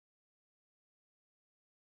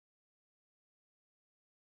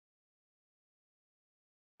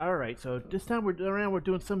Alright, so this time we're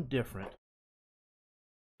doing something different.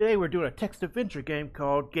 Today we're doing a text adventure game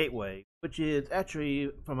called Gateway, which is actually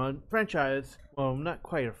from a franchise, well, not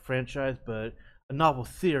quite a franchise, but a novel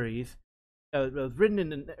series. It was written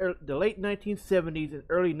in the late 1970s and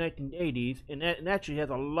early 1980s, and actually has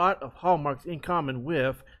a lot of hallmarks in common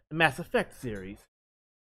with the Mass Effect series.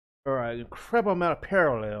 There are an incredible amount of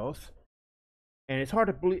parallels, and it's hard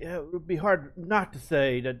to believe. It would be hard not to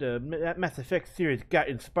say that the Mass Effect series got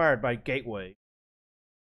inspired by Gateway.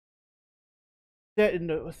 Set in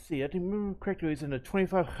the, let's see, I think remember correctly, it's in the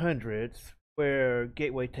 2500s where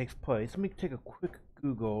Gateway takes place. Let me take a quick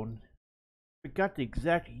Google. I forgot the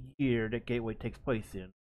exact year that Gateway takes place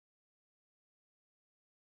in.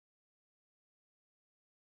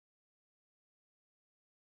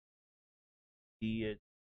 It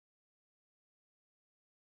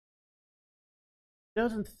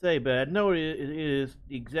doesn't say, but I know it is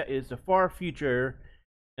the exact. It's the far future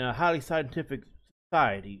in a highly scientific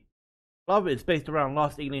society. A lot of it is based around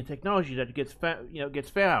lost alien technology that gets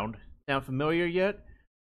found. Sound familiar yet?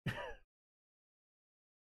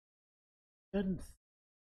 Doesn't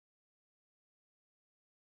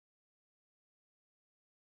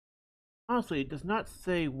Honestly, it does not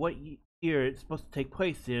say what year it's supposed to take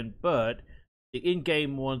place in, but the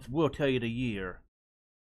in-game ones will tell you the year.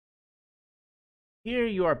 Here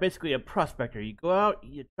you are basically a prospector. You go out,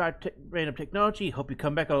 you try random technology, hope you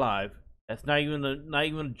come back alive. That's not even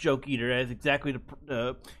a joke either. That's exactly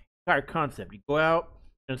the entire concept. You go out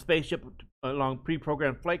in a spaceship along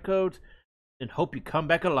pre-programmed flight codes, and hope you come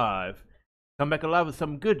back alive. Come back alive with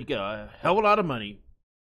something good. You get a hell of a lot of money.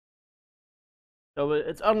 So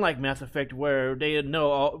it's unlike Mass Effect, where they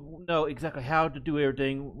know exactly how to do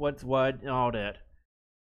everything, what's what, and all that.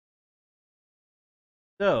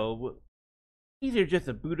 So easier just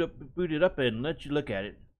to boot it up and let you look at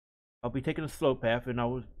it. I'll be taking a slow path, and I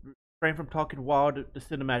will refrain from talking while the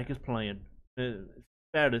cinematic is playing. It's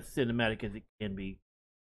about as cinematic as it can be.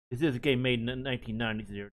 This is a game made in the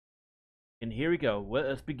 1990s here. And here we go.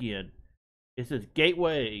 Let's begin. This is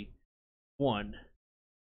Gateway 1.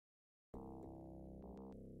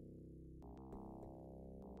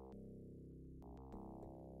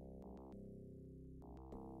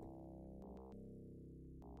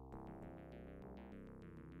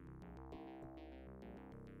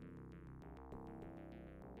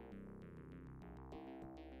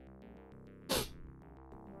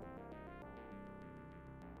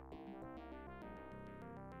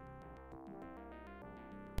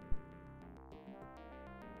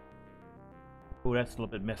 Oh, that's a little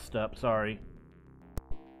bit messed up. Sorry.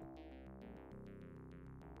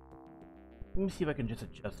 Let me see if I can just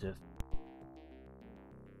adjust this.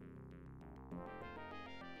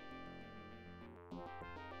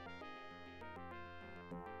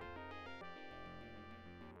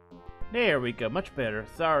 There we go. Much better.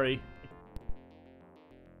 Sorry.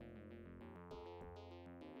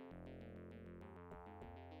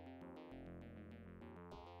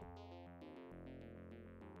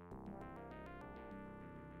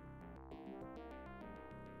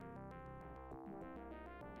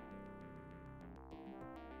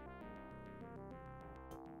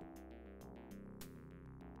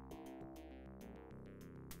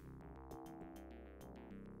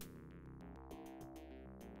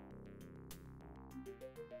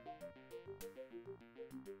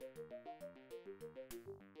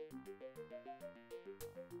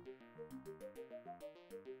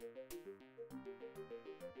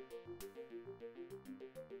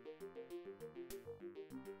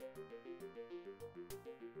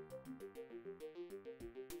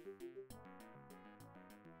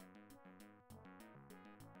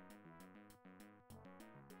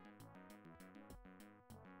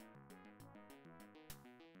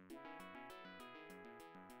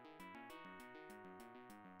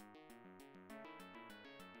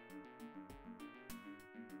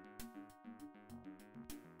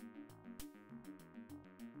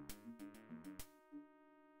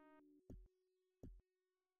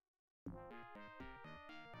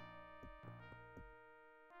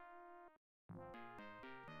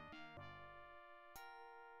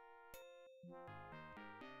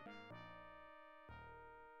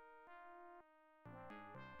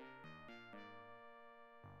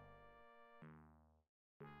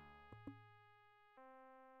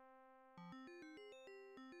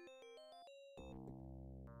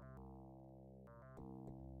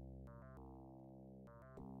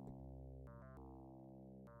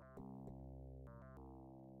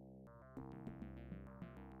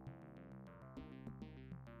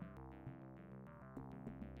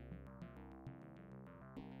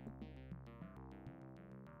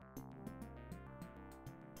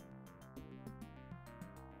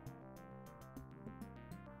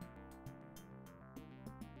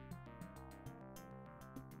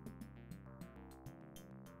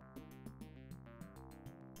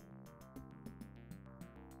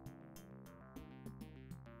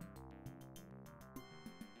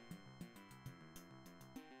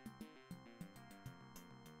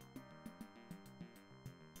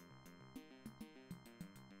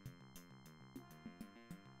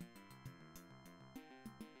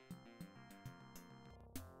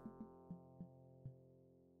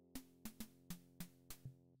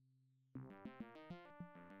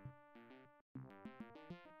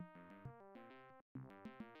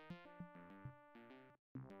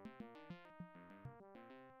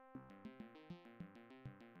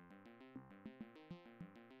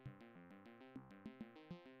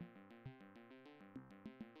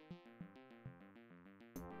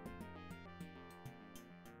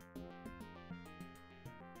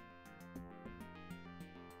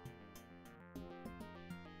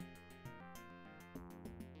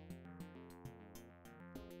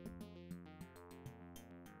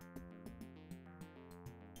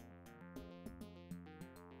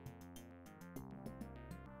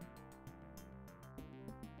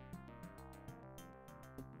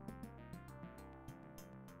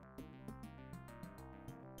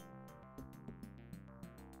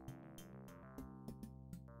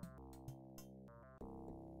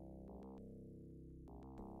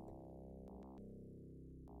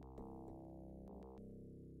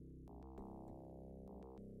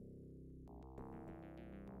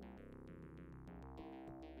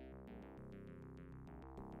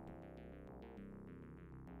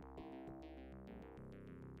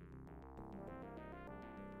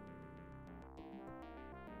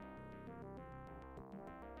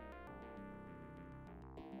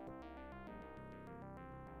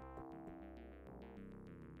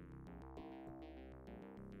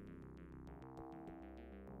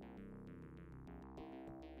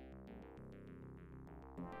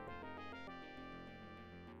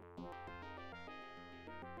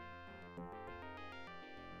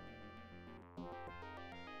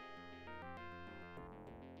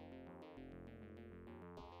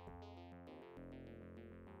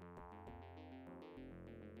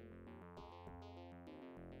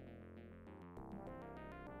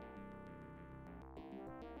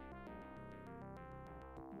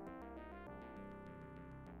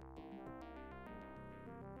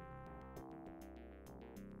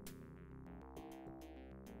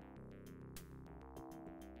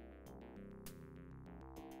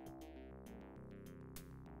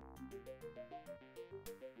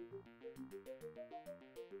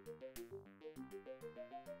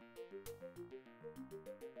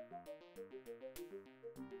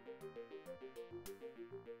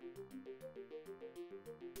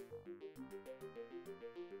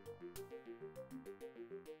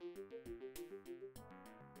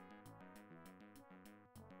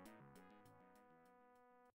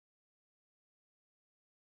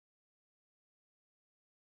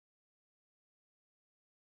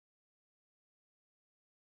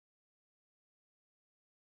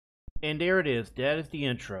 And there it is. That is the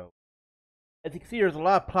intro. As you can see, there's a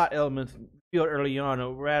lot of plot elements revealed early on,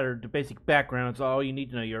 or rather, the basic background is all you need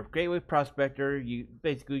to know. You're a gateway prospector. You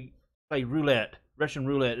basically play roulette, Russian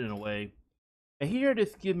roulette in a way. And here,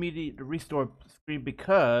 this gives me the restore screen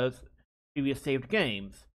because previous saved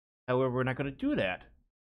games. However, we're not going to do that.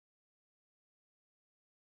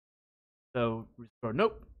 So, restore,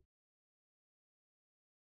 nope.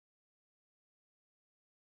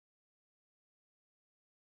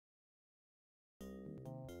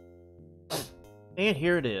 And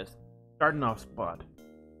here it is, starting off spot.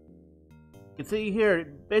 You can see here,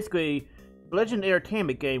 basically, Legend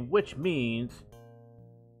Entertainment game, which means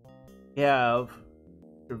you have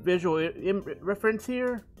your visual reference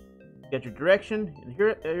here, you got your direction, and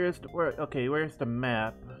here's the, where's the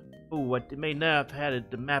map? Oh, what they may not have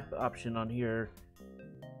had the map option on here.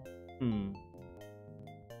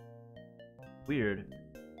 Weird.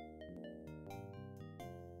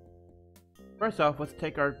 First off, let's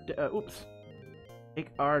take our take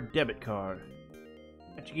our debit card.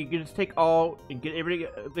 Actually, you can just take all and get every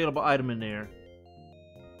available item in there.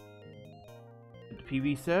 Get the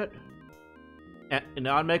PV set, and it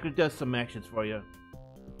automatically does some actions for you.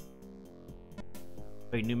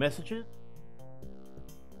 Okay, new messages.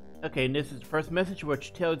 Okay, and this is the first message,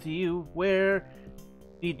 which tells you where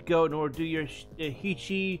you need to go in order to do your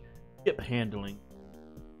Hichi ship handling.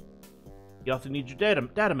 You also need your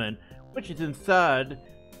dataman, which is inside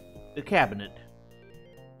the cabinet.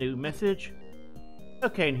 New message.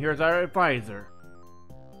 Okay, and here's our advisor,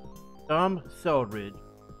 Tom Seldridge.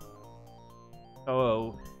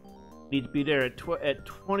 Oh, need to be there at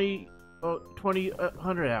 2000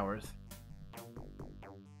 hours.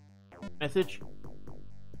 Message.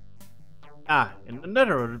 Ah, and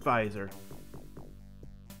another advisor.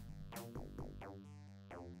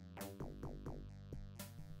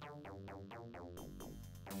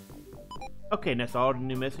 Okay, and that's all the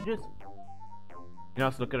new messages. You can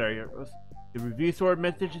also look at our the review sword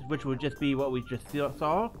messages, which will just be what we just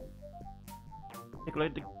saw. Take a look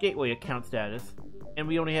at the gateway account status, and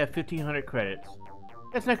we only have 1,500 credits.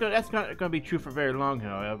 That's not going to be true for very long,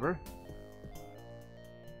 however.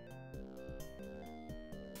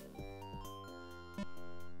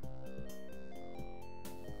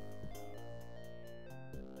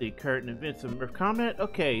 The current events of comment.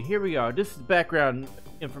 Okay, here we are. This is background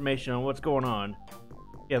information on what's going on.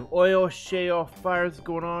 You have oil shale fires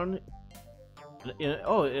going on.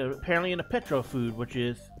 Apparently in a petro food, which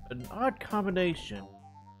is an odd combination.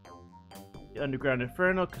 The underground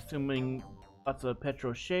inferno consuming lots of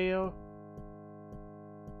petro shale.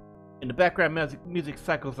 In the background, music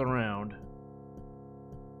cycles around.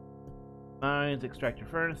 Mines, extractor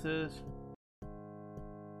furnaces.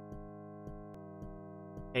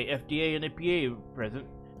 Okay, FDA and EPA present.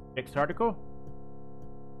 Next article.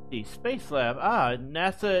 The Space Lab. Ah,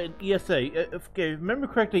 NASA and ESA. If I remember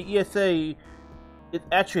correctly, ESA is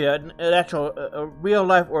actually a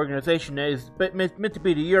real-life organization that is meant to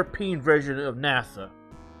be the European version of NASA.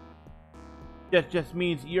 That just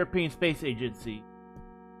means European Space Agency.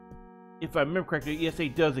 If I remember correctly, ESA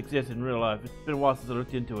does exist in real life. It's been a while since I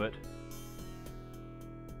looked into it.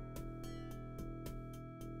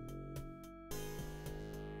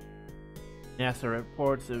 NASA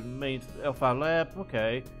reports the main Alpha lab.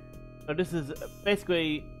 Okay. So this is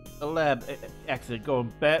basically a lab accident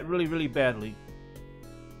going really badly.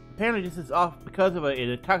 Apparently this is off because of an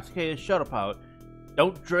intoxicated shuttle pilot.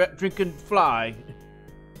 Don't drink and fly.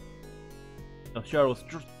 The shuttle was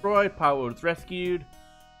destroyed, pilot was rescued.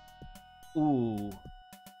 Ooh.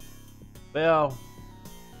 Well,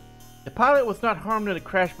 the pilot was not harmed in the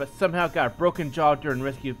crash, but somehow got a broken jaw during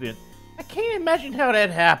rescue event. I can't imagine how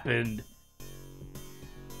that happened.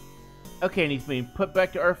 Okay, and he's being put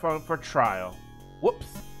back to Earth for trial. Whoops.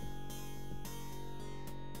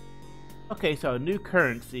 Okay, so a new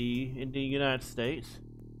currency in the United States.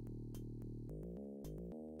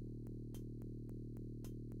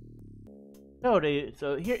 So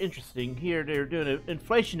here, interesting. Here they're doing an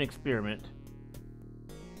inflation experiment.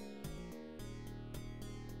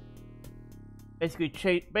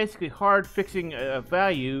 Basically hard fixing a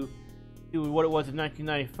value to what it was in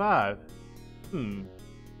 1995.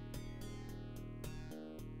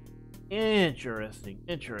 Interesting.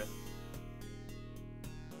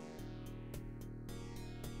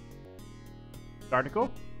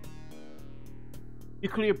 Article.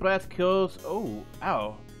 Nuclear blast kills. Oh,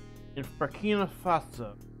 ow. In Burkina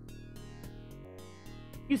Faso. I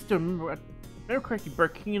used to remember. If I remember correctly,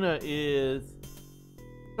 Burkina is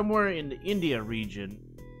somewhere in the India region.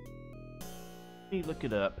 Let me look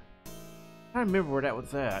it up. I don't remember where that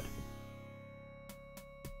was at.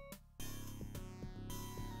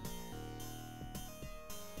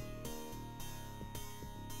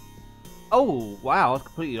 Oh, wow, it's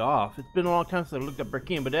completely off. It's been a long time since I looked up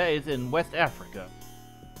Burkina, but that is in West Africa.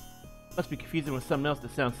 Must be confusing with something else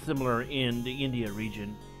that sounds similar in the India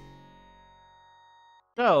region.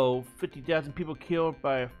 So, 50,000 people killed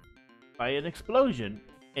by an explosion,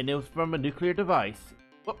 and it was from a nuclear device.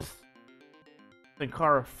 Whoops.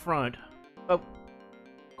 Sankara front. Oh, of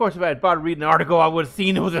course, if I had bothered reading the article, I would have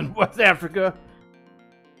seen it was in West Africa.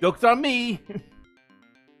 Joke's on me!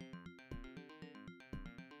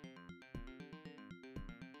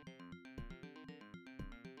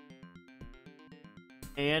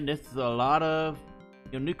 And this is a lot of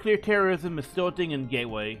nuclear terrorism is still a thing in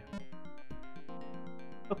Gateway.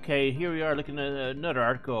 Okay, here we are looking at another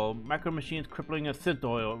article. Micro machines crippling a synth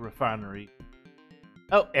oil refinery.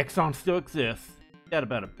 Oh, Exxon still exists. That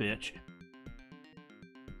about a bitch.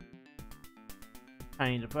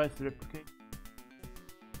 Tiny device to replicate.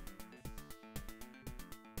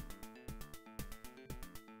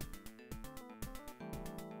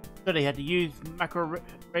 So they had to use micro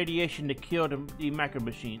radiation to kill the micro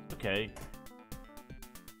machines. Okay.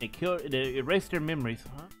 They erased their memories.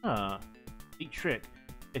 Huh. Neat trick.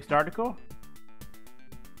 Next article.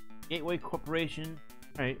 Gateway Corporation.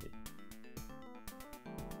 Alright.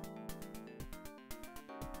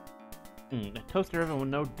 A toaster oven with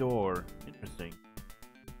no door. Interesting.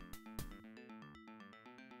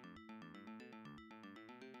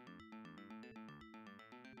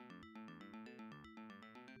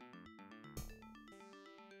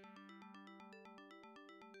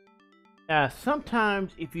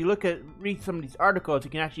 Sometimes, if you read some of these articles, you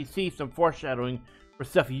can actually see some foreshadowing for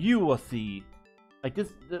stuff you will see. Like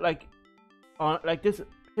this, like this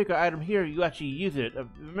particular item here, you actually use it. If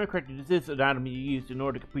I remember correctly, this is an item you use in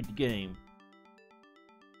order to complete the game.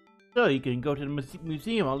 So you can go to the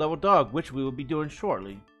museum on Level Dog, which we will be doing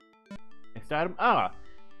shortly. Next item,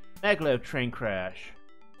 maglev train crash.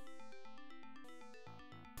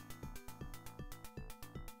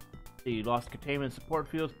 The lost containment support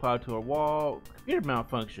fields, piled to a wall, computer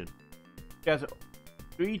malfunction. Guys,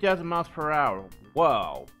 3,000 miles per hour.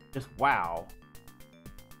 Whoa. Just wow.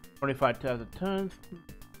 25,000 tons.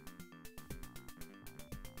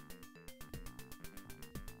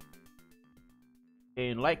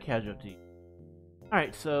 And light casualty.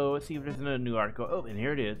 Alright, so let's see if there's another new article. Oh, and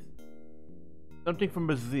here it is. Something from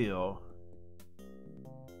Brazil.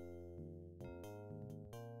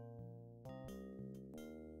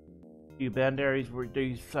 Boundaries were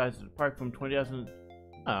resized apart from 20,000.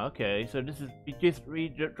 Oh, okay. So this is just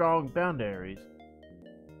redrawing boundaries.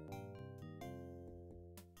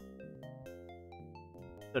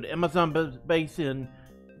 So the Amazon basin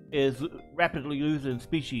is rapidly losing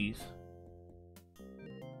species,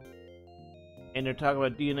 and they're talking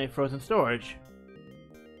about DNA frozen storage.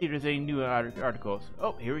 See if there's any new articles.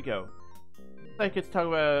 Oh, here we go. Looks like it's talking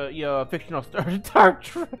about fictional Star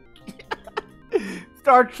Trek.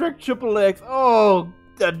 Star Trek Triple X. Oh,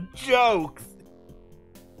 the jokes.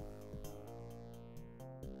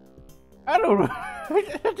 I don't know.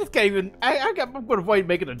 I just can't even. I'm going to avoid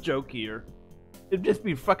making a joke here. It'd just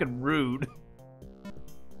be fucking rude.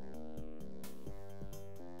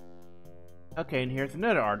 Okay, and here's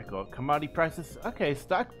another article. Commodity prices. Okay,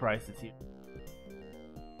 stock prices here.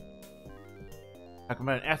 Talking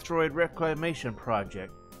about an asteroid reclamation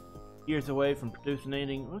project. Years away from producing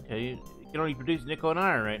anything. Okay. You can only produce nickel and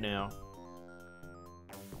iron right now.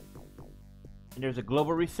 And there's a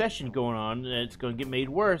global recession going on, and it's going to get made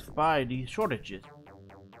worse by these shortages.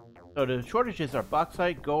 So the shortages are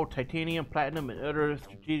bauxite, gold, titanium, platinum, and other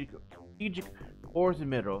strategic ores and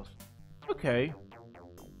minerals. Okay.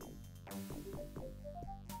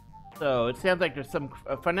 So it sounds like there's some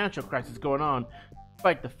financial crisis going on,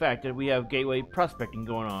 despite the fact that we have gateway prospecting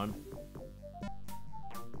going on.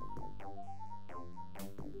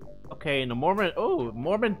 Okay, and the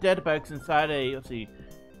Mormon dead bugs inside a, let's see,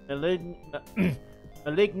 malignant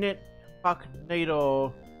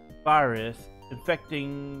pocknatal virus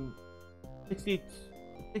infecting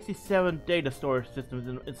 67 data storage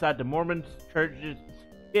systems inside the Mormon Church's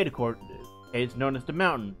data core, known as the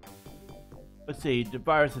Mountain. Let's see, the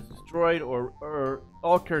virus has destroyed or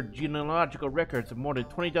altered genealogical records of more than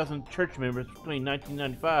 20,000 church members between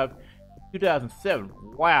 1995 and 2007.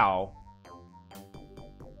 Wow.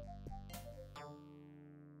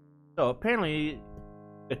 So apparently,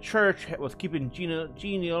 the church was keeping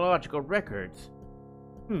genealogical records.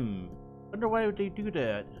 Wonder why would they do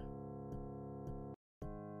that?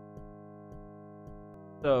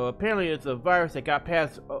 So apparently it's a virus that got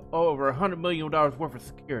past over $100 million worth of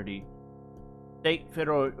security. State,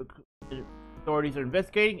 federal authorities are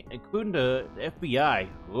investigating, including the FBI.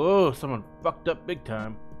 Oh, someone fucked up big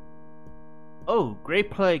time. Oh, Great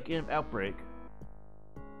Plague outbreak.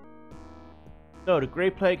 So the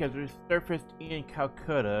Great Plague has resurfaced in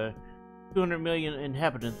Calcutta. 200 million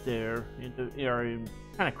inhabitants there are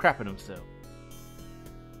kind of crapping themselves.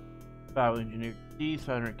 Bioengineered disease,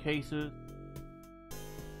 500 cases.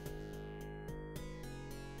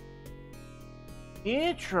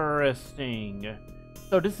 Interesting.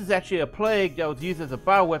 So this is actually a plague that was used as a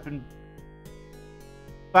bioweapon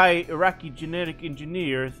by Iraqi genetic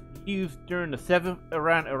engineers used during the 7th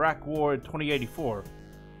Iran-Iraq War in 2084.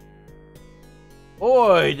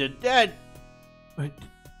 Boy, did that... Boy,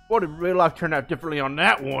 did real life turn out differently on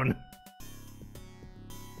that one.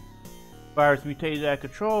 Virus mutated out of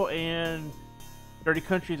control and 30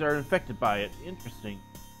 countries are infected by it. Interesting.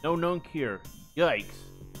 No known cure. Yikes.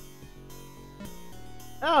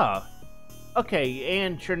 Ah, okay,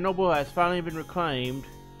 and Chernobyl has finally been reclaimed.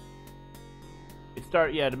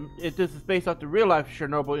 This is based off the real-life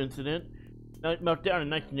Chernobyl incident, meltdown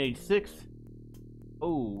in 1986.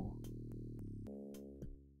 Oh,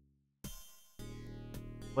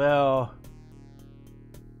 well,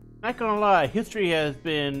 not gonna lie, history has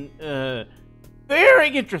been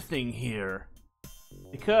very interesting here,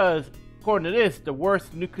 because according to this, the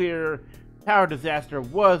worst nuclear power disaster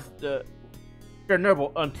was the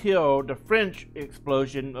Chernobyl until the French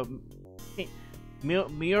explosion of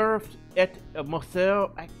Mur et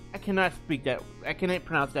Moselle. I cannot speak that. I cannot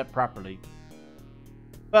pronounce that properly.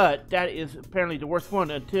 But that is apparently the worst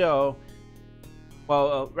one until,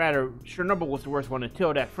 well, rather, Chernobyl was the worst one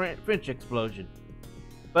until that French explosion.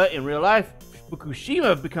 But in real life,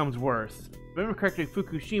 Fukushima becomes worse. If I remember correctly,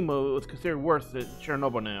 Fukushima was considered worse than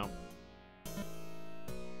Chernobyl now.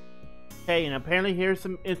 Okay, and apparently here's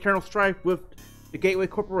some internal strife with the Gateway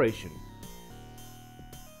Corporation.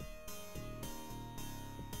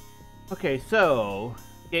 Okay, so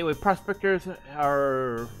Gateway prospectors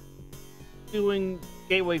are suing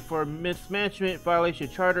Gateway for mismanagement, violation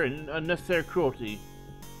of charter, and unnecessary cruelty.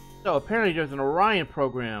 So apparently there's an Orion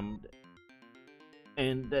program,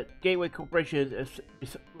 and that Gateway Corporation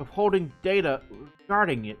is withholding data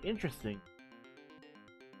regarding it. Interesting.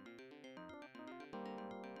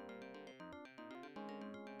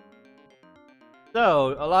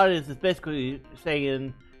 So, a lot of this is basically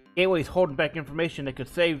saying Gateway's holding back information that could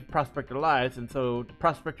save prospector lives, and so the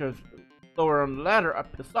prospectors lower on the ladder are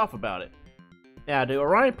pissed off about it. Now, the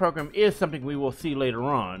Orion program is something we will see later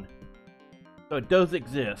on, so it does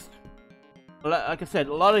exist. Like I said,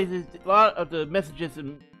 a lot of the messages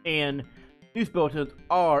and news bulletins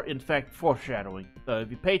are, in fact, foreshadowing. So,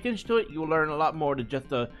 if you pay attention to it, you'll learn a lot more than just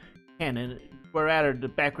the canon, or rather, the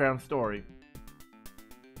background story.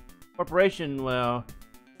 Corporation, well,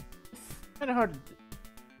 it's kind of hard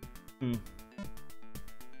to...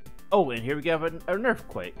 Oh, and here we have an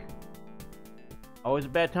earthquake. Always a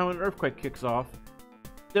bad time when an earthquake kicks off.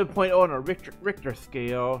 7.0 on a Richter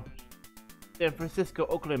scale. San Francisco,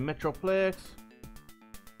 Oakland Metroplex.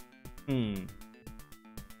 A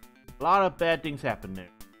lot of bad things happen there.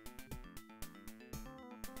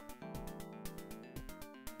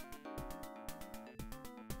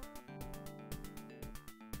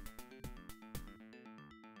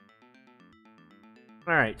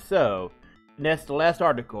 Alright, so, and that's the last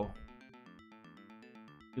article.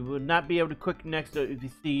 You will not be able to click next if you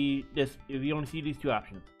see this, if you only see these two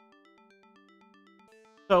options.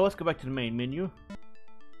 So let's go back to the main menu.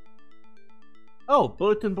 Oh,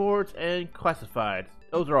 bulletin boards and classifieds.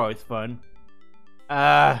 Those are always fun.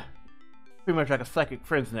 Pretty much like a psychic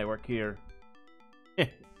friends network here.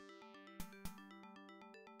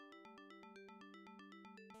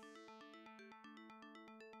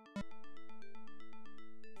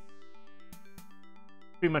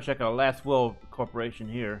 Pretty much like a last will corporation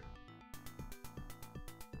here.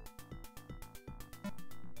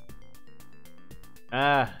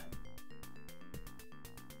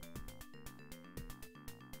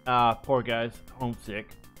 Poor guy's homesick.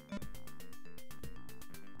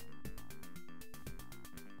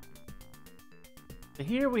 So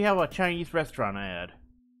here we have a Chinese restaurant ad.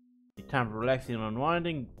 Time for relaxing and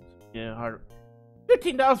unwinding. Yeah, hard.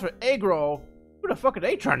 $15 for egg roll. Who the fuck are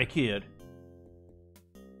they trying to kid?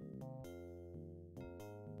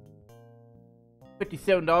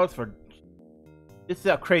 $57 for. This is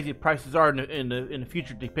how crazy prices are in the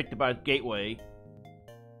future depicted by Gateway.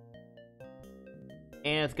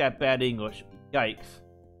 And it's got bad English. Yikes.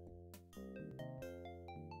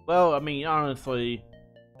 Well, I mean, honestly,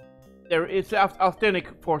 it's outstanding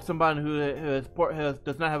for somebody who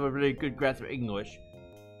does not have a really good grasp of English.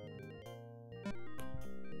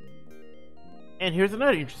 And here's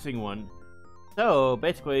another interesting one. So,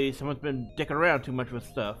 basically, someone's been dicking around too much with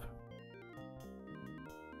stuff.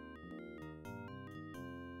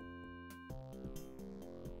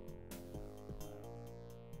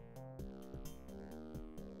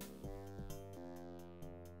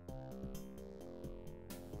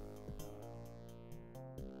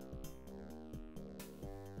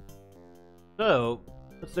 So,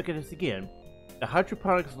 let's look at this again. The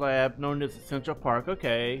hydroponics lab, known as the Central Park,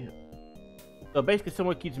 okay. So basically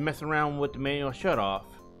someone keeps messing around with the manual shutoff.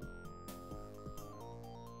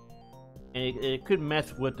 And it could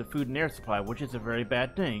mess with the food and air supply, which is a very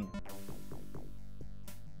bad thing.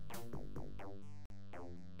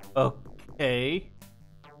 Okay.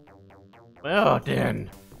 Well then.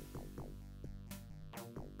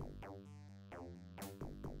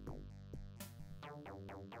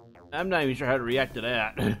 I'm not even sure how to react to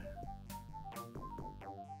that.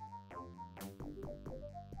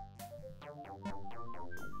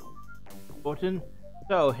 Button.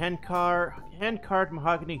 So, hand-carved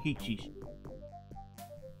mahogany heat sheet.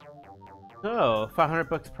 So,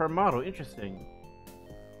 $500 per model. Interesting.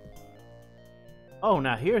 Oh,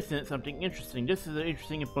 now here's something interesting. This is an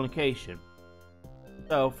interesting implication.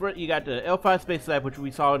 So, you got the L5 Space Lab, which we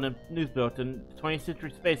saw in the news bulletin, 20th Century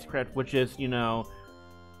Spacecraft, which is, you know,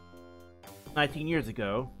 19 years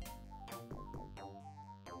ago.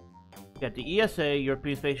 You got the ESA,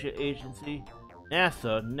 European Space Agency,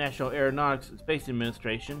 NASA, National Aeronautics and Space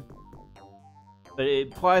Administration. But it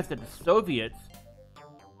implies that the Soviets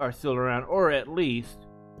are still around, or at least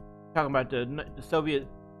talking about the Soviet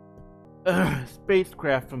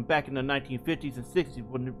spacecraft from back in the 1950s and 60s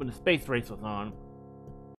when the space race was on.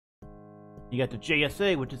 You got the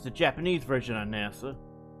JSA, which is the Japanese version of NASA,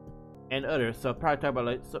 and others. So probably talk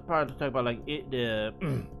about like the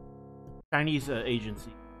Chinese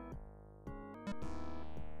agency.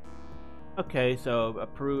 Okay, so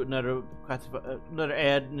approve another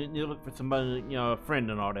ad. You look for somebody, you know, a friend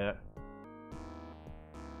and all that.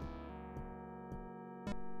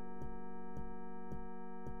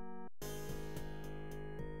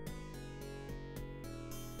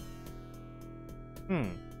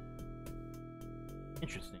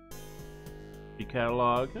 Interesting. The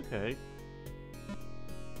catalog, okay.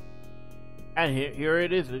 And here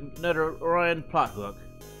it is, another Orion plot hook.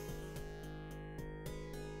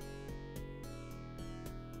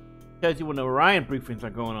 Tells you when the Orion briefings are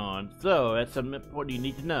going on, so that's something important you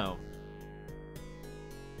need to know.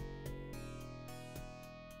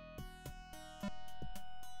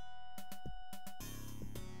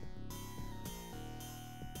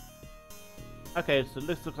 Okay, so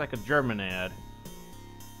this looks like a German ad.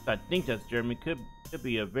 I think that's German. Could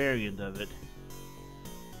be a variant of it.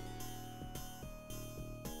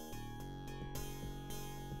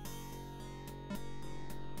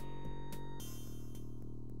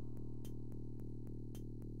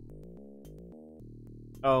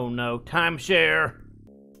 Oh no, timeshare!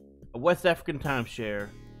 A West African timeshare.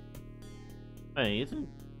 Hey, isn't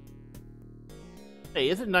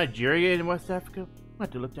Nigeria in West Africa? I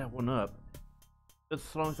have to look that one up.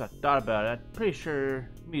 As long as I thought about it, I'm pretty sure.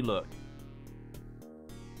 Let me look.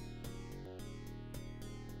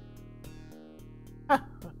 Ha.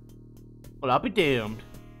 Well, I'll be damned.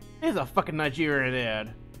 Here's a fucking Nigerian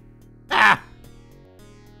ad. Ah!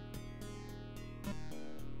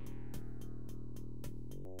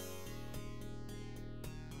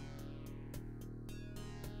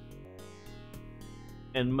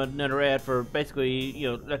 And another ad for basically,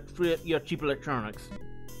 you know, cheap electronics.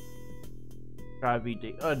 Try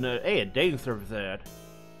VD. Oh no, hey, a dating service ad.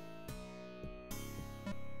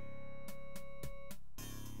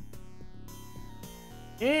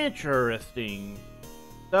 Interesting.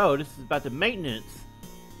 So this is about the maintenance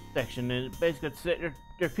section, and basically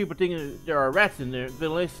there's people thinking there are rats in their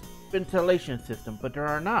ventilation system, but there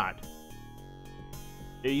are not.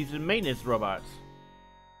 They're using maintenance robots.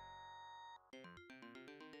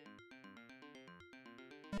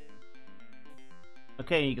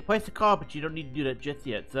 Okay, you can place a call, but you don't need to do that just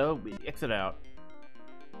yet, so we exit out.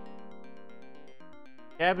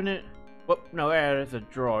 Cabinet. Whoop, no, there's a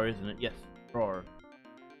drawer, isn't it? Yes, drawer.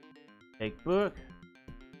 Take book.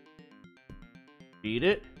 Read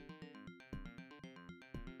it.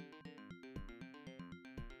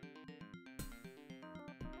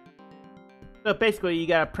 So basically, you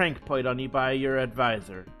got a prank played on you by your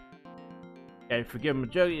advisor. Okay, forgive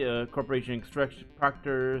majority corporation instruction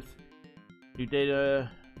proctors, new data.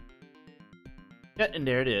 Yeah, and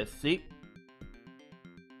there it is. See.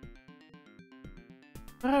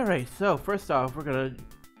 All right. So first off, we're gonna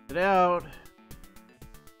get out.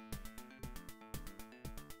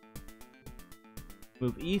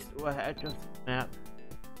 Move east. What address map?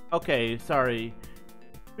 Okay, sorry.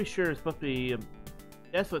 Pretty sure it's supposed to be.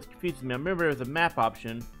 That's what's confusing me. I remember there was a map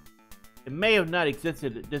option. It may have not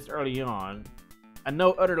existed this early on. I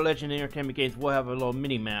know other Legend Entertainment games will have a little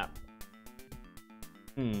mini map.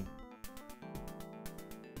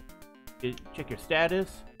 Check your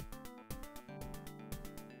status.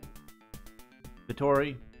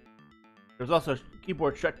 Inventory. There's also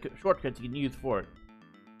keyboard shortcuts you can use for it.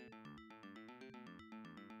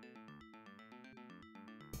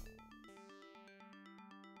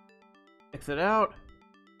 Exit out.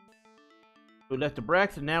 We left the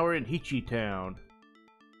Brax and now we're in Hichi Town.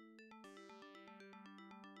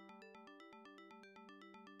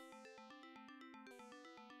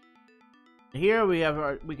 Here we have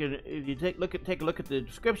our. We can, if you take a look at the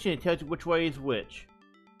description, it tells you which way is which.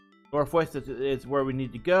 Northwest is where we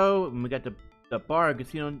need to go, and we got the bar and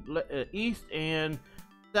casino east, and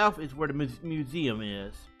south is where the museum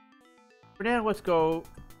is. For now, let's go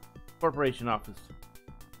corporation office.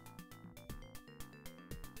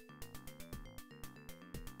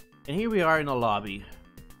 And here we are in the lobby.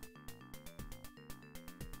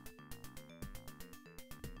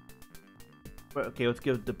 Okay, let's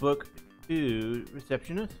give the book to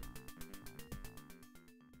receptionist.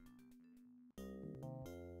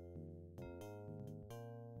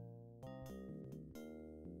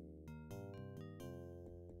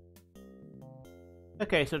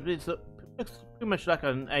 Okay, so this looks pretty much like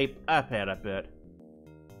an iPad, I bet.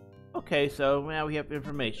 Okay, so now we have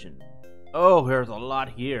information. Oh, there's a lot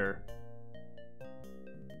here.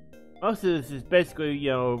 Most of this is basically, you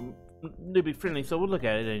know, newbie friendly, so we'll look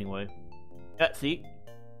at it anyway. See?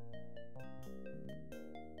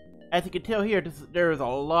 As you can tell here, there is a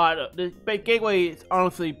lot of... The Gateway is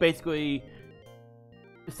honestly basically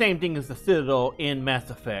the same thing as the Citadel in Mass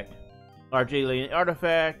Effect. Large alien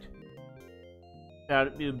artifact.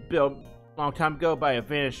 Built a long time ago by a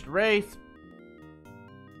vanished race.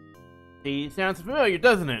 See, sounds familiar,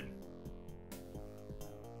 doesn't it?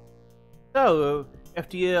 So,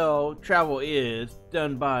 FTL travel is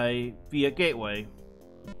done via Gateway.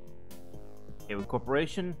 Gateway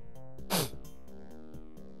Corporation.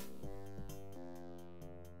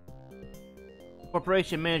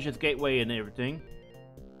 Corporation manages Gateway and everything.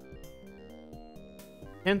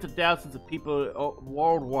 Tens of thousands of people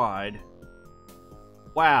worldwide.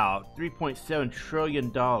 Wow, $3.7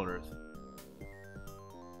 trillion.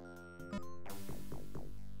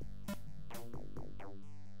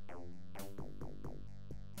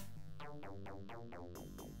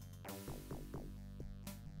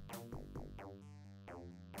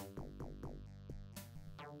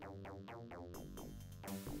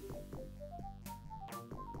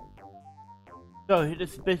 So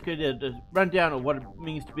this is basically the rundown of what it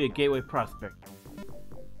means to be a Gateway prospect.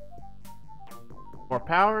 More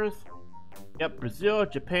powers. Yep, Brazil,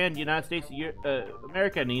 Japan, United States,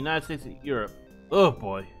 America, and the United States of Europe. Oh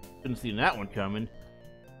boy, couldn't see that one coming.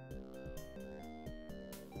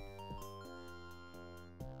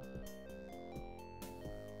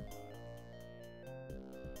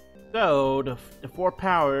 So, the four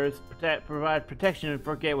powers provide protection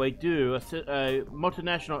for Gateway due a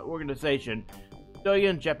multinational organization,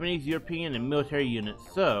 civilian, Japanese, European, and military units,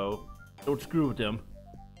 so don't screw with them.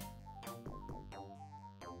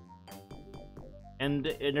 And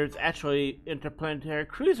there's actually interplanetary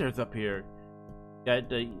cruisers up here. Got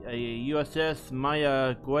the USS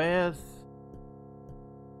Mayaguez.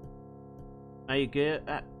 I can't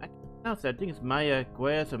pronounce that. I think it's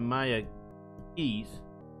Mayaguez or Mayaguez.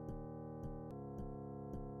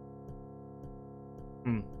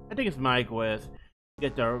 I think it's Mayaguez.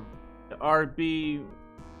 Get the RB.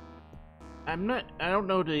 I don't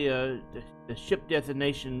know the ship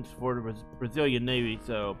designations for the Brazilian Navy,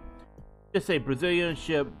 so just say Brazilian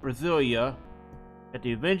ship Brasilia at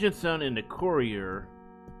the Avenging Sun and the Courier.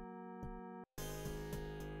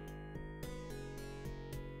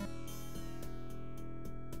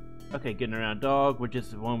 Okay, getting around dog, which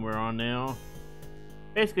is the one we're on now.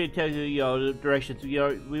 Basically, it tells you, the directions.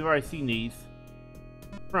 We've already seen these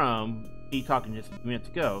from me talking just minutes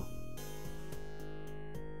ago.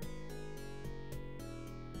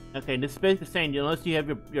 Okay, and this is basically saying unless you have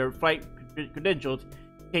your flight credentials,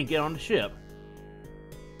 you can't get on the ship.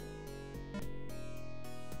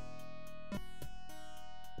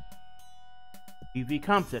 PV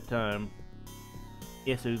concept time.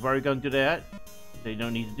 Yeah, so we've already gone through that, so you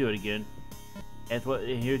don't need to do it again. That's what.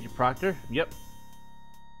 Here's your proctor. Yep.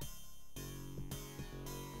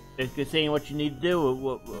 It's saying what you need to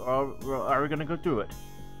do. Are we gonna go through it?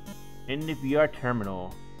 In the VR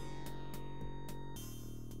terminal.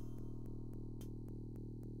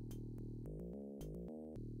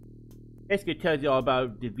 Basically, it tells you all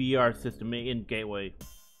about the VR system in Gateway.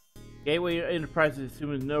 Gateway Enterprises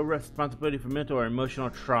assumes no responsibility for mental or emotional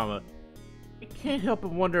trauma. I can't help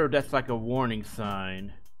but wonder if that's like a warning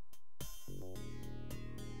sign.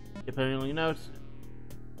 Depending on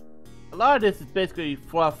a lot of this is basically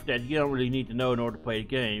fluff that you don't really need to know in order to play the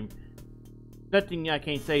game. Nothing I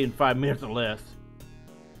can't say in 5 minutes or less.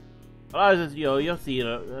 A lot of this, you'll see it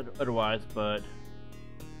otherwise, but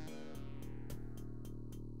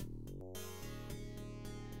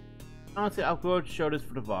honestly, I'll go show this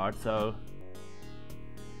for the VOD, so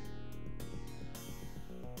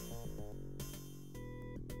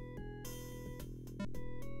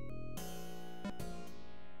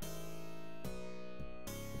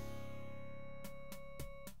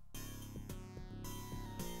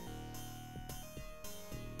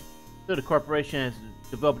the corporation has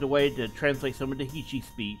developed a way to translate some of the Hichi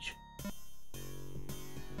speech.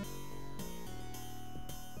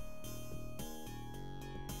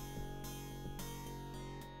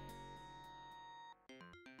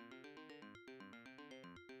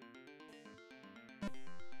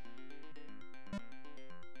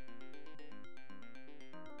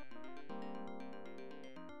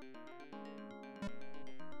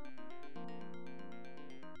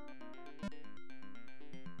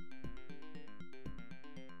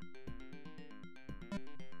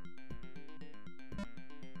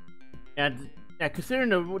 Now, considering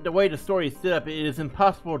the way the story is set up, it is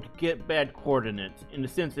impossible to get bad coordinates, in the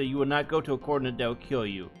sense that you will not go to a coordinate that will kill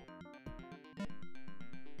you.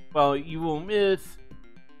 Well, you will miss,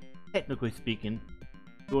 technically speaking,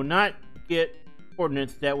 you will not get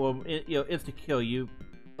coordinates that will insta-kill you,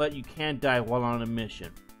 but you can die while on a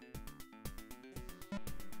mission.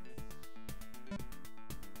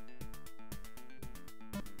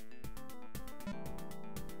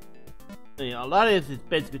 A lot of this is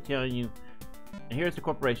basically telling you, and here's the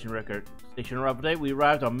corporation record. Station arrival date, we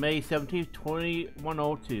arrived on May 17th,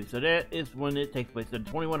 2102. So that is when it takes place, in the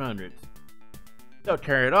 2100s. So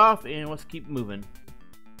turn it off and let's keep moving.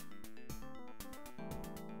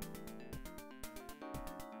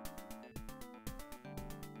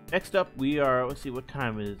 Next up, we are, let's see, what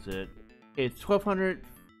time is it? Okay, it's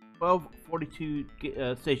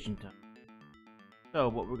 1242 station time. So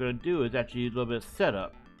what we're going to do is actually a little bit of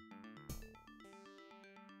setup.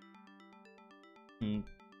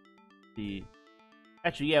 See.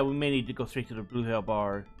 Actually, yeah, we may need to go straight to the Blue Hell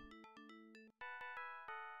Bar.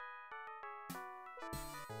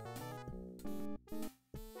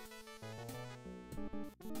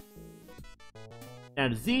 Now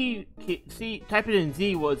the Z, see, typing in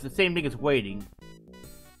Z was the same thing as waiting.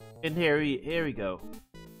 And here we go.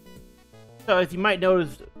 So as you might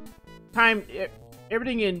notice, time,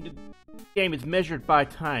 everything in the game is measured by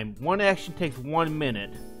time. One action takes 1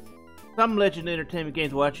 minute. Some Legend Entertainment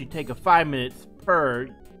games will actually take 5 minutes per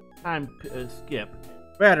time skip.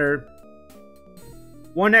 Rather,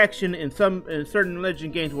 one action in certain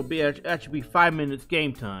Legend games will be actually be 5 minutes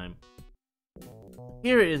game time.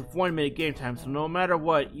 Here it is 1 minute game time, so no matter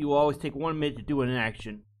what, you will always take 1 minute to do an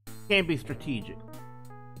action. It can be strategic.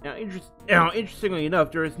 Now, interestingly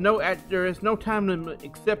enough, there is no time limit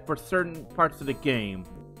except for certain parts of the game.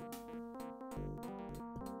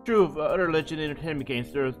 True of other Legend Entertainment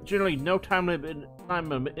games, there is generally no time limit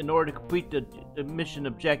in order to complete the mission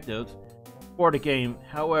objectives for the game.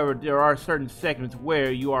 However, there are certain segments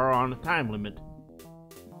where you are on a time limit.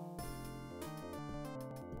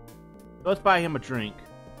 Let's buy him a drink.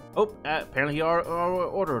 Oh, apparently he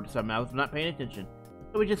ordered something. I was not paying attention.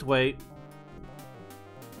 So we just wait.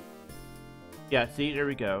 Yeah, see, there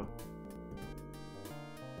we go.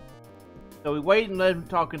 So we wait and let him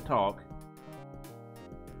talk and talk.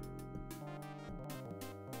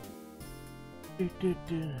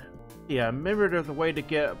 Yeah, remember there's a way to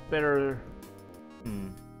get a better...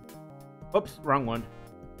 Oops, wrong one.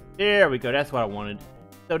 There we go, that's what I wanted.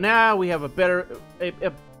 So now we have a better...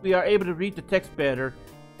 we are able to read the text better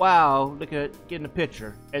while getting a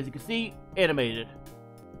picture. As you can see, animated.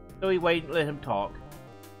 So we wait and let him talk.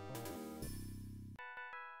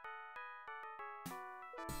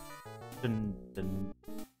 Dun, dun.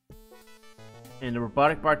 And the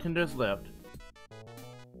robotic bartender is left.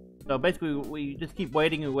 So basically, we just keep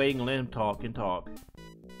waiting and waiting and let him talk and talk.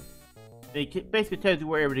 And he basically tells you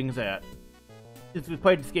where everything's at. Since we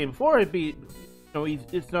played this game before, it'd be No,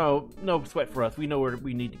 it's no sweat for us. We know where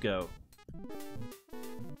we need to go.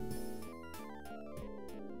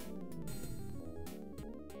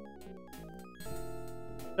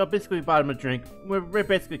 So basically, we bought him a drink. We're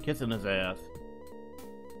basically kissing his ass.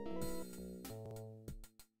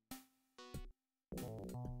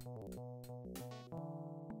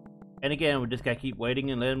 And again, we just gotta keep waiting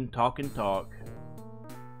and let him talk and talk.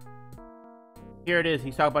 Here it is.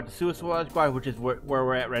 He's talking about the Suicide Squad, which is where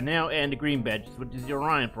we're at right now, and the Green Badges, which is the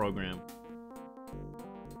Orion program.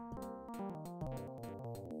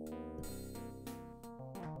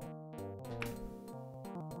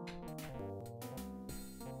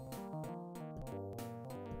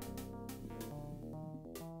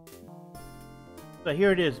 So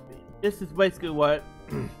here it is. This is basically what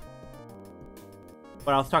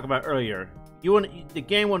I was talking about earlier. The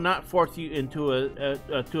game will not force you into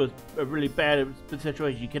a really bad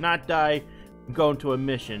situation. You cannot die and go into a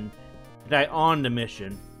mission. You die on the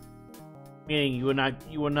mission, meaning you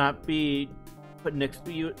will not be put next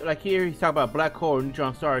to you. Like here, he's talking about black hole and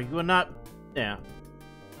neutron star. You will not. Yeah.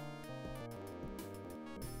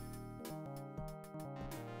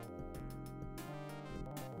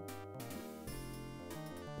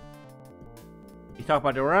 He's talking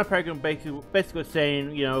about the Orion program, basically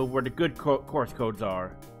saying, you know, where the good course codes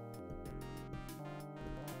are.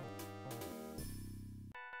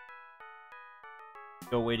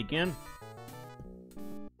 Go wait again.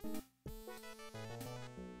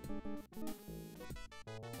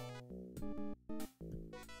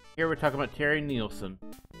 Here we're talking about Terry Nielsen.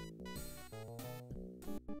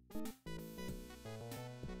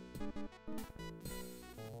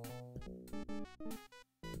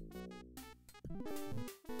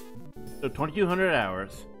 So 2,200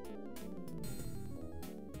 hours.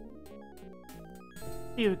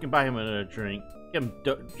 See if we can buy him another drink. Give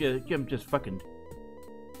him just fucking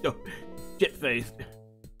shit faced.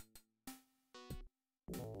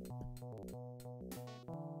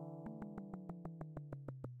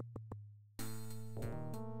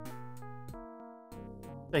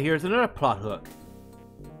 So here's another plot hook.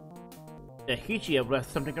 The Hichi have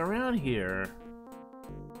left something around here.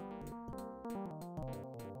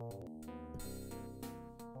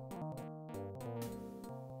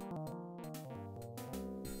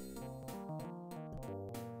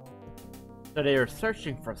 So they are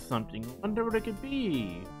searching for something. I wonder what it could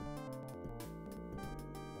be.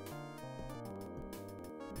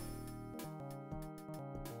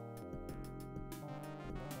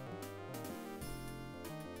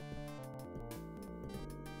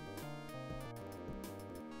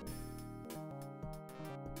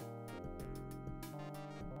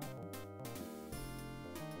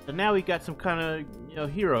 So now we got some kind of, you know,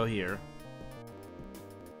 hero here.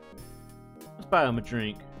 Let's buy him a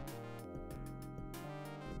drink.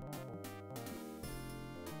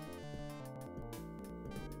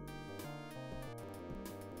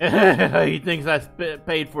 He thinks I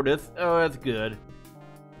paid for this. Oh, that's good.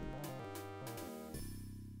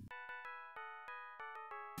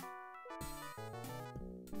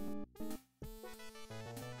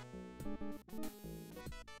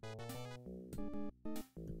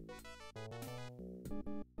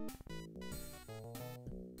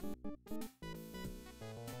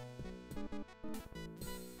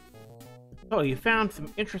 Oh, you found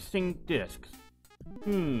some interesting discs.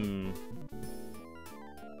 And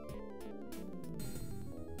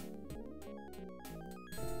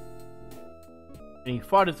he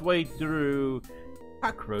fought his way through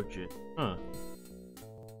cockroaches. Huh.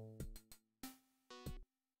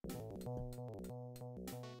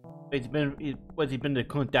 Was he been to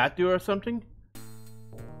Kundatu or something?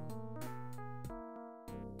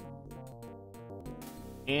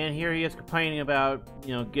 And here he is complaining about,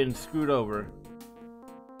 you know, getting screwed over.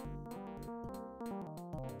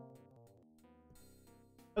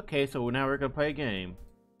 Okay, so now we're gonna play a game.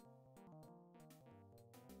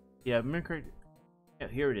 Yeah, yeah,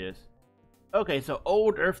 here it is. Okay, so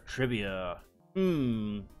old Earth trivia.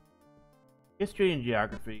 History and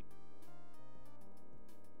geography.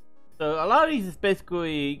 So a lot of these is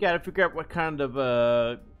basically you gotta figure out what kind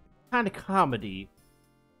of comedy.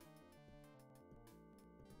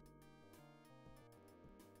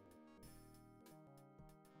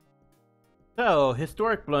 So,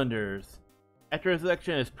 historic blunders. After his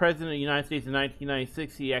election as President of the United States in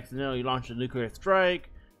 1996, he accidentally launched a nuclear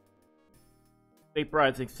strike,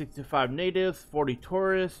 vaporizing 65 natives, 40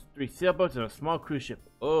 tourists, 3 sailboats, and a small cruise ship.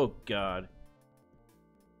 Oh, God.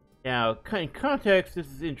 Now, in context, this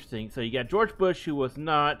is interesting. So, you got George Bush, who was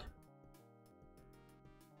not...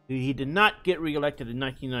 He did not get reelected in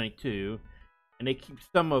 1992, and they keep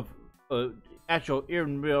some of... actual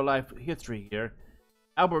in real life history here.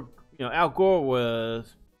 Al Gore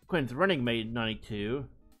was Clinton's running mate in '92.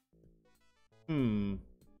 He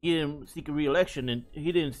didn't seek a re-election, and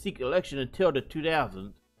he didn't seek election until the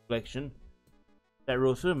 2000 election. That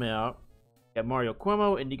rules him out. You got Mario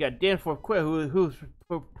Cuomo, and you got Danforth Quayle, who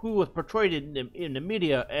was portrayed in the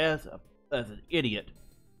media as an idiot.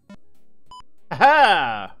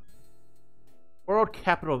 Aha! World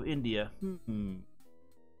capital of India.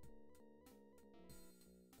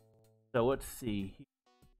 So let's see.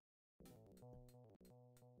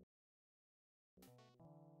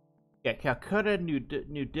 Yeah, Calcutta, New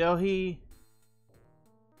Delhi.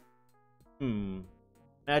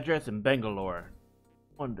 Address in Bangalore.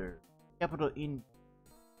 Wonder. Capital in.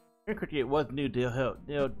 It was New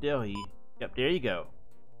Delhi. Yep, there you go.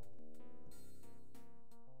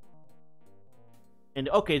 And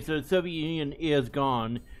okay, so the Soviet Union is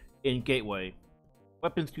gone in Gateway.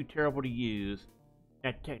 Weapons too terrible to use.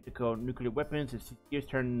 Not tactical nuclear weapons. It's years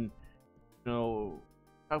turn,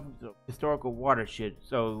 historical watershed.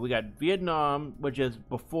 So we got Vietnam, which is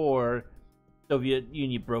before Soviet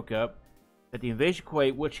Union broke up. Got the invasion of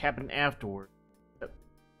Kuwait, which happened afterward.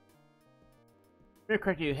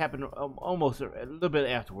 Correctly, it happened almost a little bit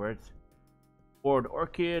afterwards. War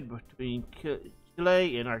Orchid between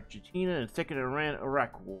Chile and Argentina, and Second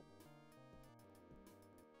Iran-Iraq War.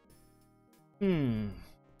 If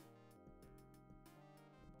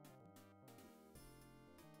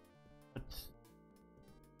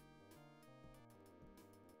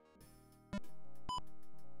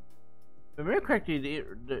I remember correctly,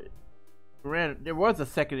 there was a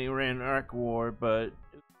Second Iran-Iraq War, but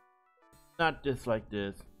not just like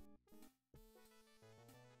this.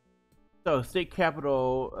 So, state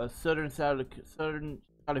capital, Southern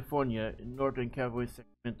California, in Northern California,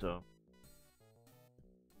 Sacramento.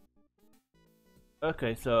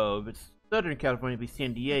 Okay, so if it's Southern California, it'd be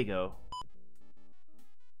San Diego.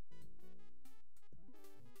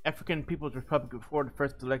 African People's Republic before the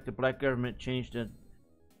first elected black government changed it.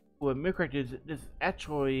 Well, am I correct? This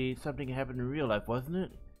actually something that happened in real life, wasn't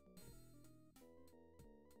it?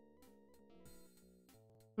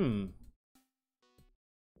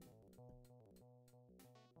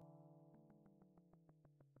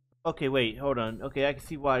 Okay, wait, hold on. Okay, I can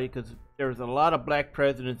see why, because there was a lot of black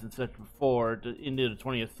presidents and such before the end of the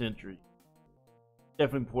 20th century.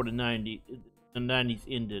 Definitely before the 90s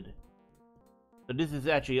ended. So this is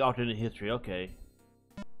actually alternate history, okay.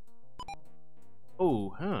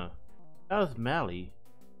 Oh, huh. How's Mali?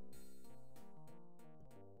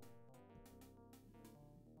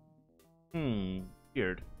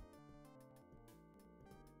 Weird.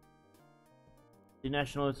 The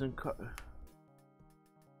nationalism.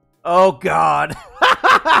 Oh God.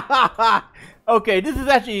 Okay, this is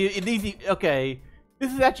actually an easy. Okay,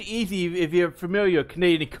 this is actually easy if you're familiar with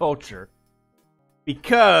Canadian culture,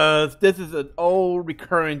 because this is an old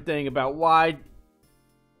recurring thing about why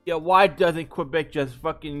doesn't Quebec just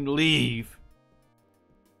fucking leave?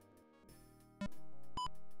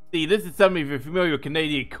 See, this is something if you're familiar with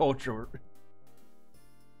Canadian culture.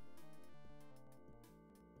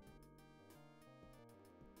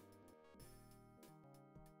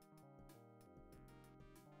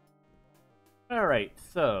 Alright,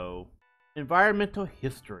 so environmental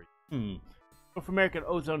history. North American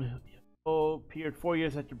ozone hole appeared 4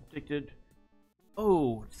 years after predicted.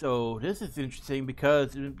 Oh, so this is interesting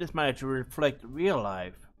because this might actually reflect real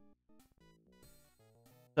life.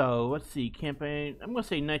 So let's see, campaign. I'm gonna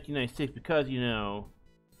say 1996 because I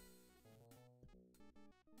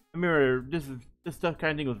remember this stuff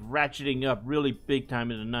kind of thing was ratcheting up really big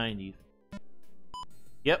time in the 90s.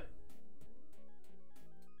 Yep.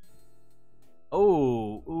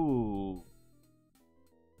 Oh, ooh.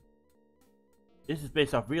 This is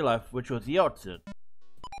based off real life, which was Yeltsin.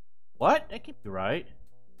 What? That can't be right.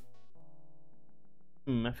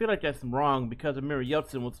 I feel like that's wrong because I remember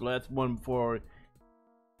Yeltsin was the last one before.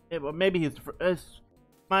 Yeah, but maybe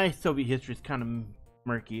my Soviet history is kind of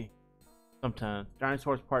murky sometimes.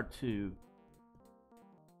 Dinosaurs Part 2.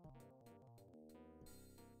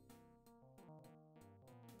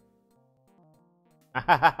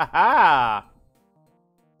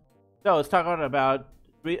 So let's talk about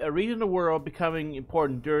a region of the world becoming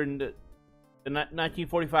important during the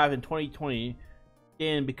 1945 and 2020,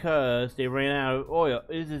 and because they ran out of oil.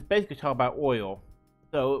 This is basically talking about oil.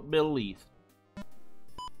 So Middle East.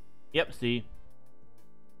 Yep. See.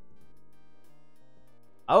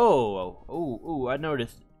 Oh! I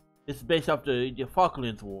noticed. This is based off the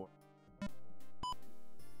Falklands War.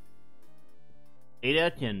 8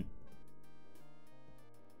 out of 10.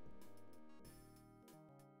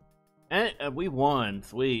 And we won.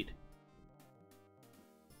 Sweet.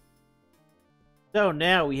 So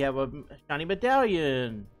now we have a shiny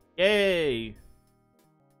medallion! Yay!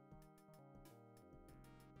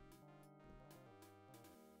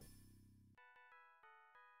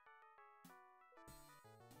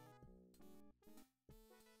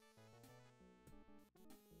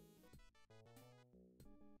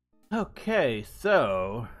 Okay,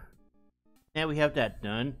 so now we have that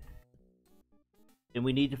done. Then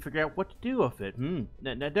we need to figure out what to do with it.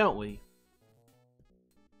 Now don't we?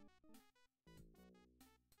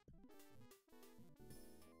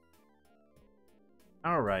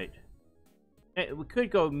 Alright. We could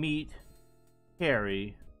go meet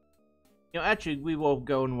Harry. You know, actually, we will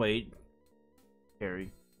go and wait.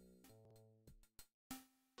 Harry.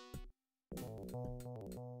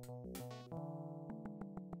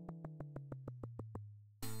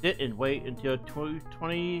 Sit and wait until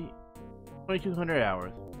 2200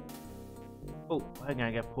 hours. Oh, hang on,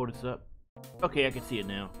 I gotta pull this up. Okay, I can see it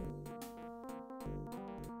now.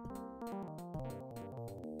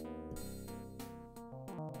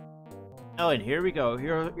 Oh, and here we go.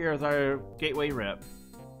 Here's our gateway rep.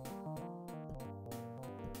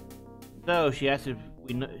 So she asked if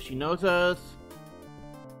she knows us,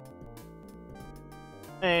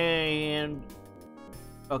 and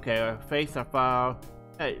okay, our face, our file.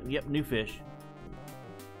 Hey, yep, new fish.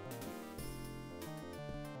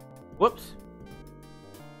 Whoops.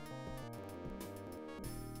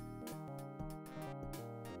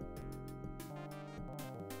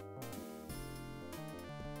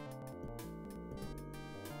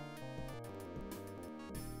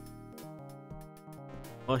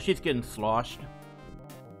 Well, she's getting sloshed.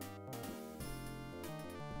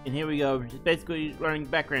 And here we go, just basically learning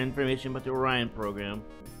background information about the Orion program.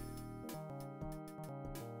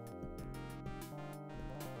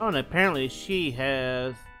 Oh, and apparently she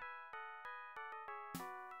has...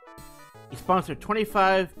 He sponsored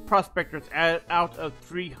 25 prospectors out of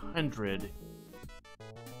 300.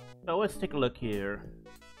 So let's take a look here.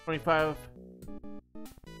 25...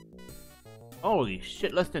 Holy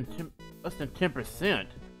shit, less than 10%.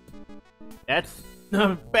 That's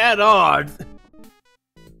bad odds.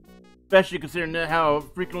 Especially considering how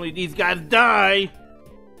frequently these guys die.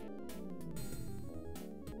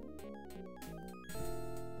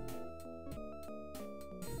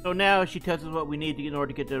 So now she tells us what we need to get in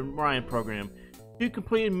order to get the Orion program. 2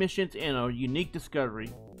 completed missions and a unique discovery.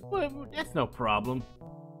 Well, that's no problem.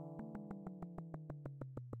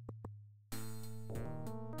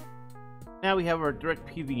 Now we have our direct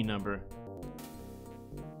PV number.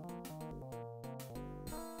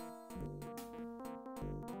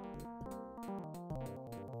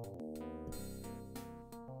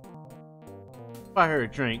 Buy her a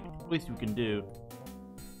drink. Least we can do.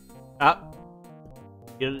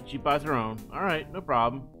 She buys her own. Alright, no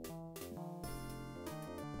problem.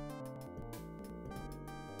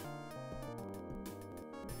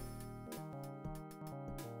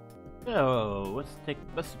 So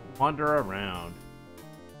let's wander around.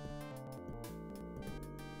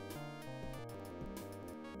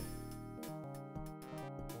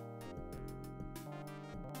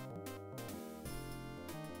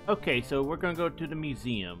 Okay, so we're gonna go to the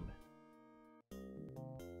museum.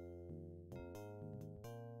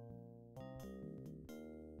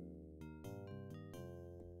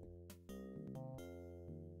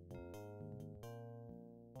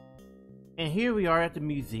 And here we are at the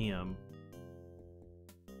museum.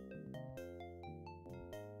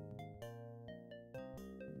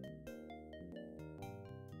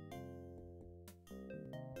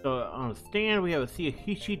 So on the stand we have a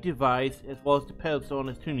Hishi device as well as the pedestal on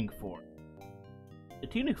his tuning fork. The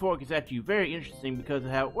tuning fork is actually very interesting because of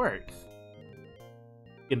how it works.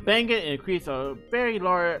 You can bang it and it creates a very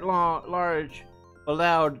large,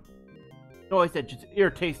 loud noise that just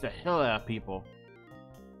irritates the hell out of people.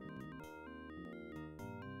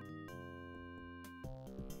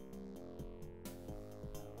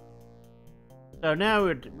 So now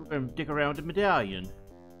we're going to dig around the medallion.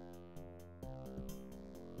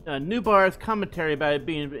 Nubar's commentary about it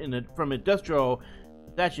being from industrial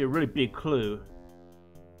is actually a really big clue.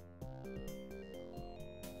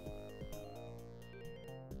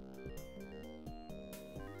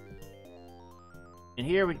 And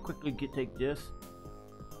here we quickly take this.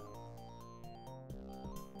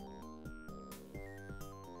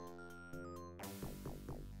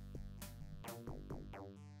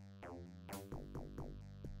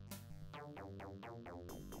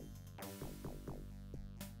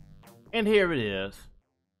 And here it is.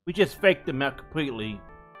 We just faked them out completely.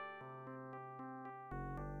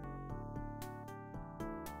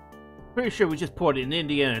 Pretty sure we just pulled in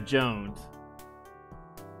Indiana Jones.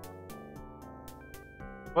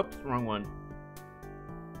 Whoops, wrong one.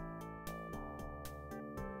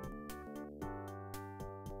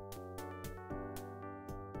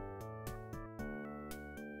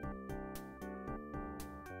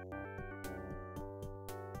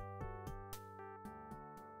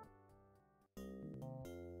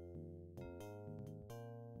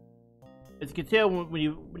 As you can tell, when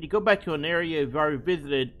you go back to an area you've already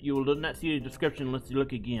visited, you will not see the description unless you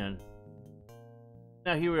look again.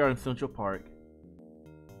 Now here we are in Central Park.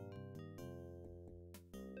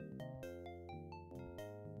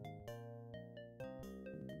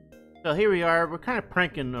 So here we are. We're kind of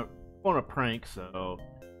pranking on a prank, so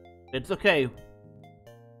it's okay.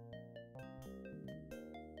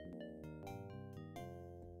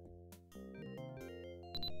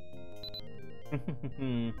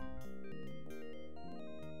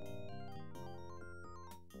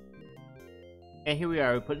 And here we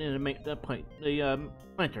are, we're putting in the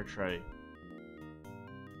planter tray.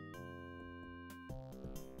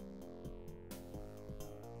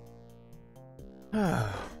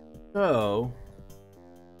 So,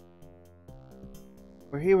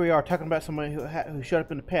 here we are talking about somebody who showed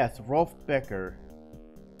up in the past, Rolf Becker.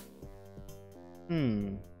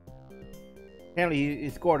 Apparently he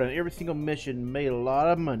scored on every single mission, made a lot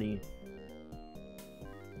of money.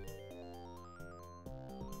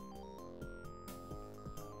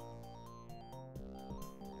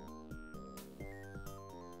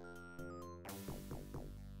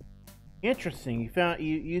 Interesting. He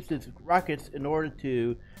used his rockets in order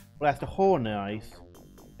to blast a hole in the ice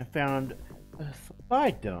and found a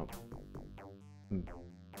supply dump.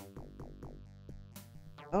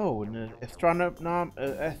 Oh, in an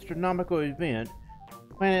astronomical event,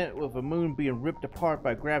 a planet with a moon being ripped apart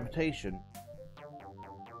by gravitation.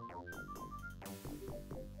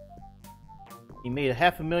 He made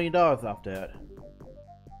 $500,000 off that.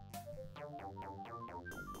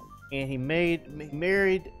 And he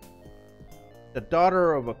married the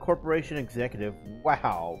daughter of a corporation executive.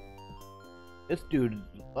 Wow. This dude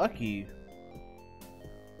is lucky.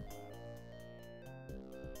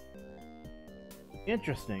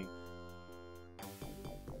 Interesting.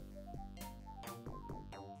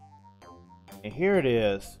 And here it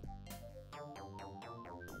is.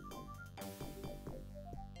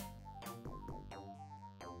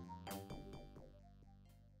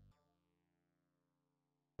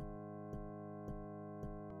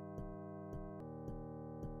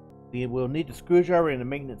 We will need the screwdriver and the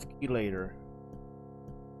maintenance key later.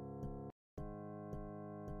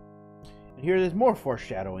 And here there's more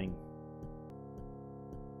foreshadowing.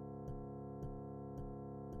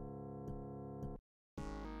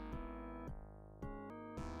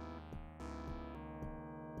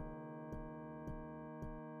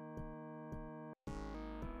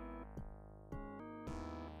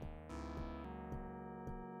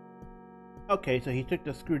 Okay, so he took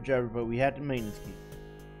the screwdriver, but we had the maintenance key.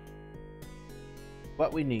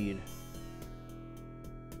 What we need.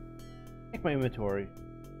 Check my inventory.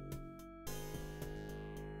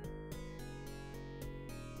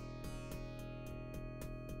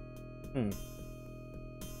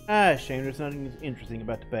 Shame there's nothing interesting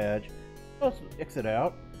about the badge. Let's exit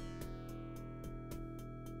out.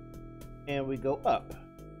 And we go up.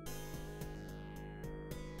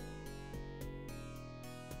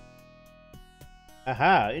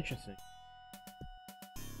 Aha, interesting.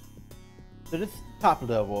 So this is the top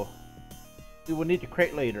level. We will need the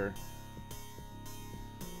crate later.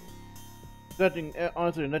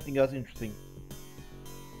 Honestly, nothing else interesting.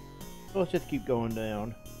 So let's just keep going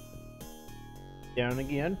down. Down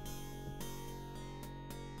again.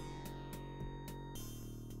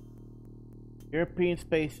 European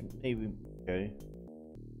Space Navy. Okay.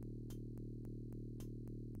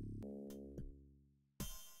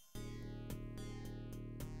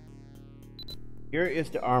 Here is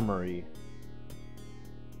the armory.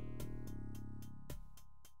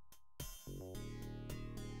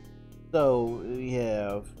 So we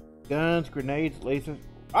have guns, grenades, lasers,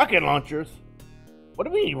 rocket launchers. What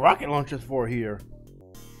do we need rocket launchers for here?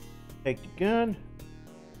 Take the gun.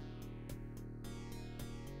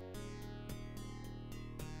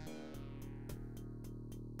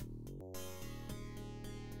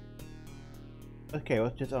 Okay,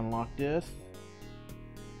 let's just unlock this.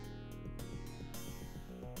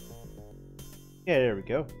 Yeah, there we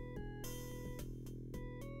go.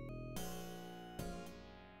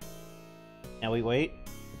 Now we wait.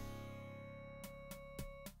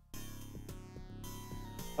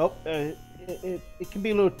 Oh, it can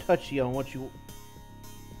be a little touchy on what you...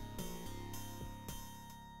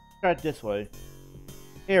 Try it this way.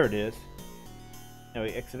 Here it is. Now we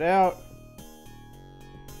exit out.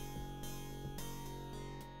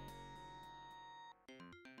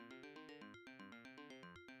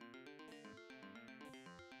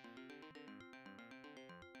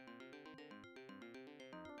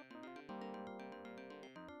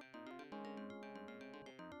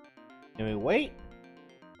 And we wait.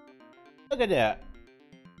 Look at that.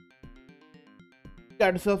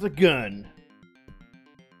 got ourselves a gun.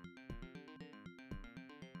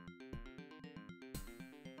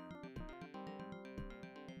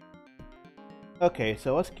 Okay,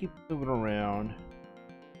 so let's keep moving around.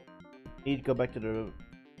 Need to go back to the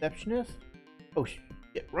receptionist. Oh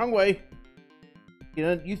shit, wrong way. You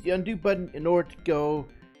know, use the undo button in order to go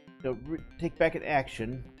take back an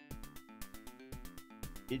action.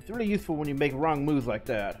 It's really useful when you make wrong moves like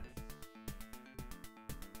that.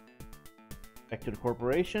 Back to the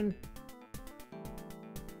corporation.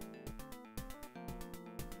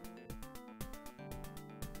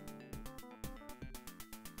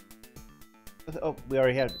 Oh, we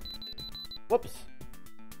already had it. Whoops.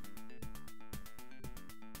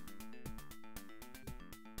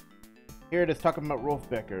 Here it is talking about Rolf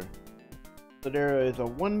Becker. So there is a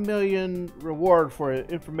 1 million reward for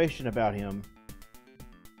information about him.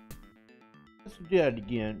 Let's do that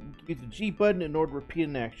again. Use the G button in order to repeat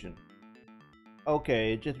an action.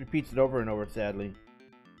 Okay, it just repeats it over and over, sadly.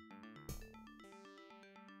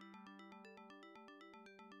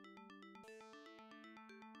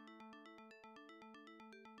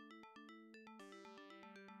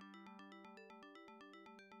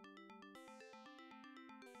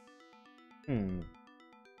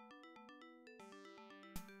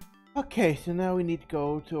 Okay, so now we need to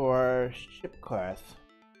go to our ship class.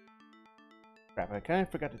 Crap, I kind of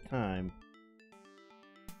forgot the time.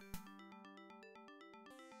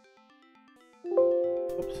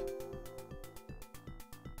 Oops.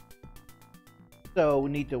 So we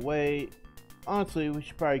need to wait. Honestly, we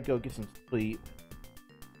should probably go get some sleep.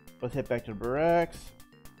 Let's head back to the barracks.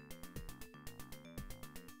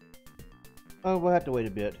 Oh, we'll have to wait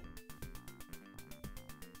a bit.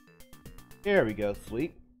 There we go,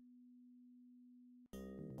 sleep.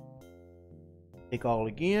 Take all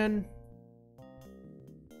again.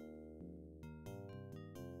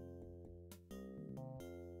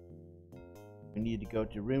 We need to go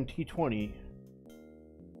to room T20.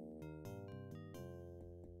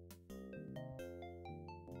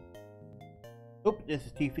 Oh, this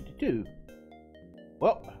is T52.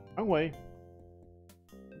 Well, wrong way.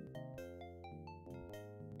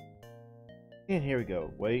 And here we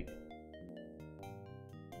go. Wait.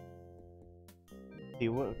 See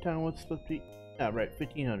what time was supposed to be? Ah, right,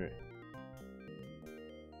 1500.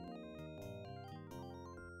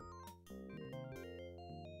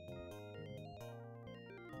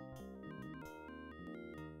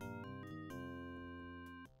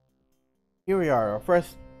 Here we are, our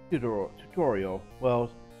first tutorial. Well,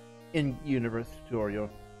 in-universe tutorial.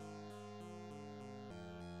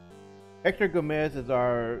 Hector Gomez is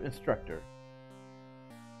our instructor.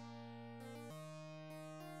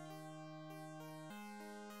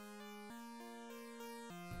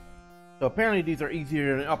 So apparently these are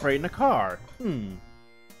easier than operating a car. Hear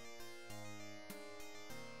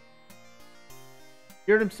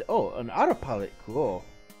them say, oh, an autopilot, cool.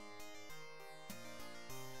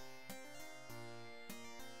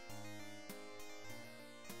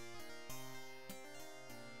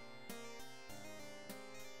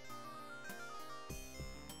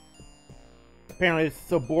 Apparently it's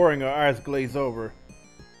so boring our eyes glaze over.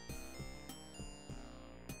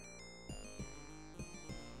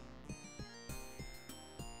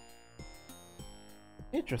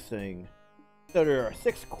 Interesting. So there are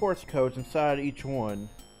 6 course codes inside each one.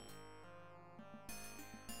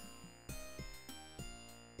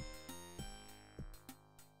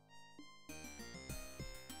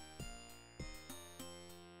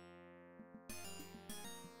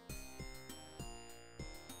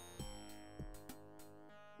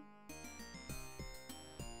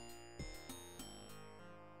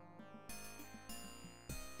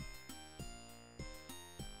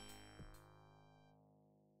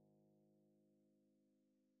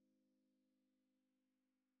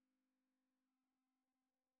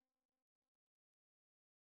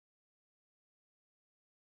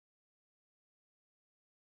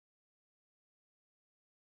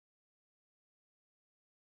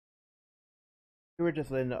 We were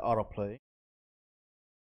just letting the autoplay.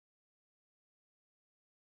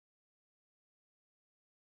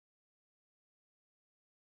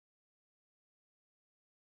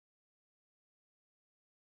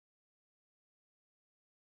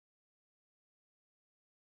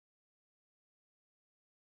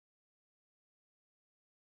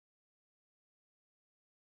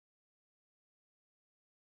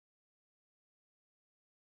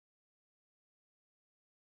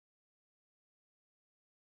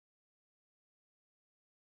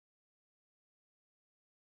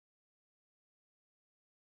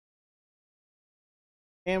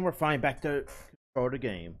 And we're flying back to control the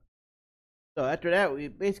game. So after that, we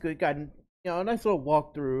basically got You know, a nice little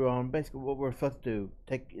walkthrough on basically what we're supposed to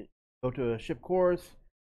do. Go to a ship course,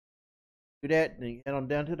 do that, and then head on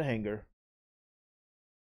down to the hangar.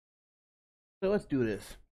 So let's do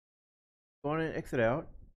this. Go on and exit out.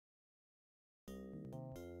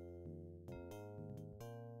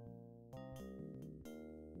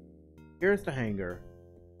 Here's the hangar.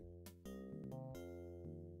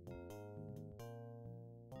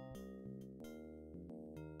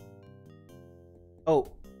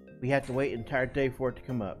 Oh, we had to wait an entire day for it to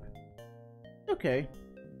come up. Okay.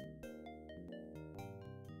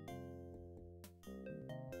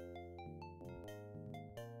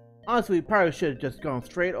 Honestly, we probably should have just gone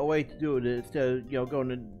straight away to do it instead of, you know, going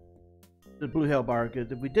to the Blue Hell Bar.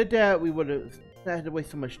 Because if we did that, we would have had to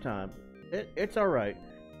waste so much time. It's alright.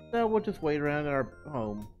 So we'll just wait around at our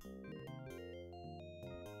home.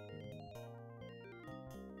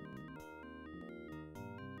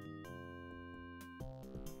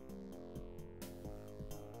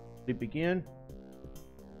 We begin.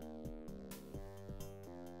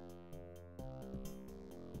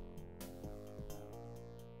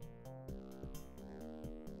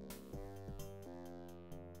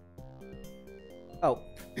 Oh,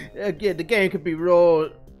 again, the game could be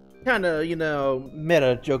real, kind of, you know,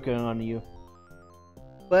 meta joking on you.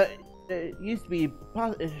 But it used to be,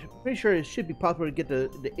 pretty sure it should be possible to get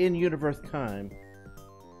the in-universe time.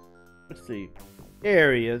 Let's see.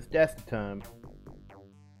 There he is. That's the time.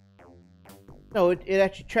 No, it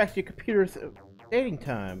actually tracks your computer's dating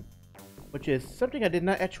time, which is something I did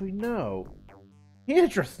not actually know.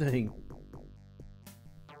 Interesting.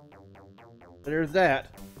 There's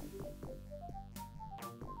that.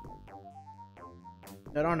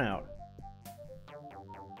 Head on out.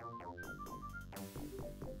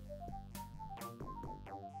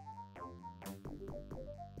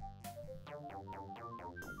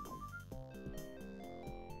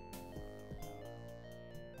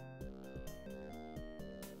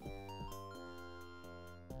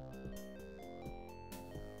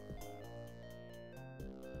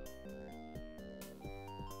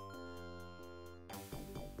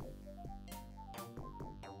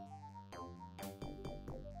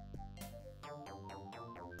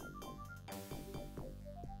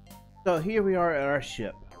 So here we are at our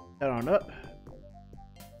ship. Head on up.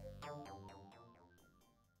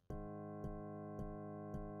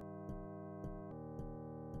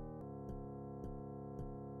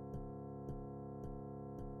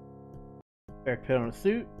 Eric put on a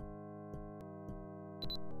suit.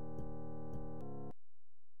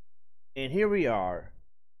 And here we are.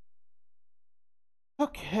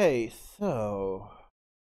 Okay, so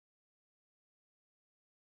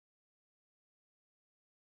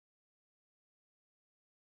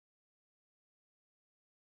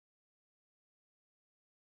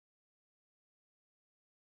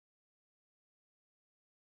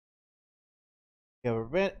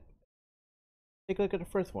yeah, take a look at the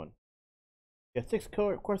first one. You got 6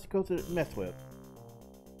 course codes to mess with.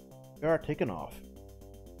 We are taking off.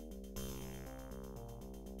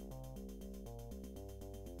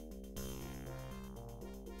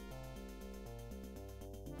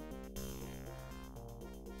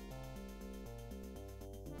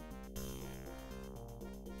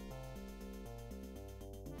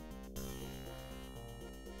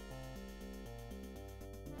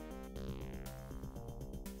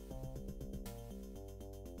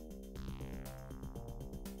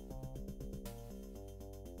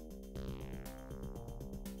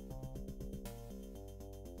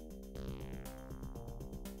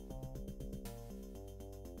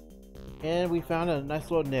 And we found a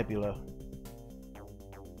nice little nebula.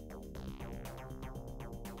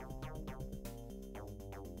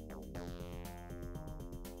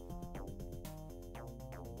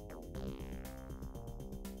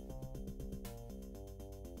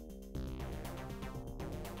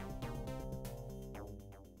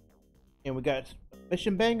 And we got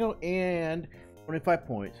mission bingo and 25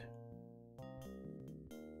 points.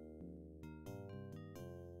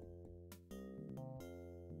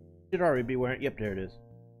 Should already be wearing. Yep, there it is.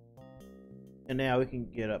 And now we can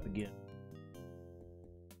get up again.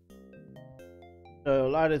 So a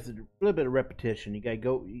lot of this is a little bit of repetition. You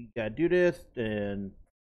gotta do this, and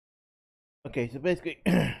okay. So basically,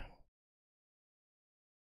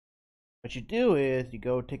 what you do is you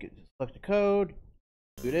go select the code,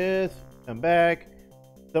 do this, come back.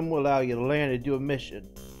 Some will allow you to land and do a mission.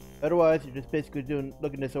 Otherwise, you're just basically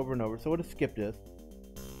looking this over and over. So we'll just skip this.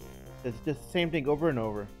 It's just the same thing over and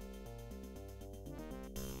over.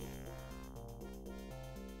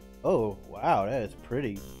 Oh, wow, that is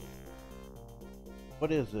pretty.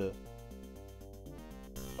 What is this?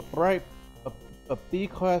 A A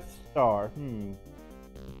B-class star.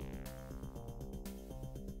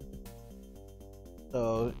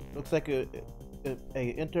 So looks like a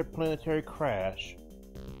interplanetary crash.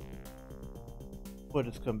 We'll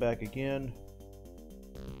just come back again.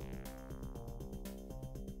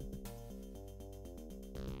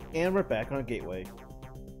 And we're back on Gateway.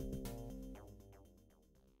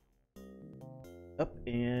 Up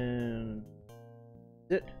and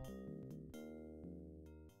sit.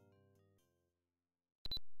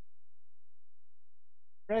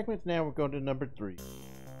 Fragments. Now we're going to number 3.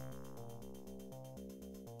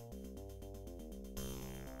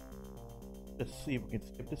 Let's see if we can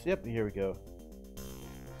skip this. Yep, here we go.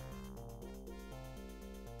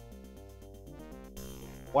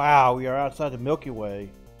 Wow, we are outside the Milky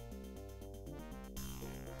Way.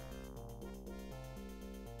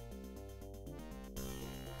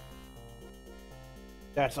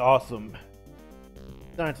 That's awesome.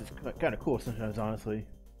 Science is kind of cool sometimes, honestly.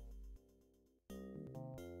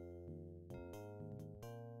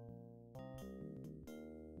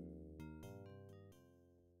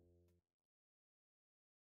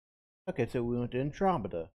 Okay, so we went to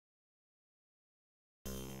Andromeda.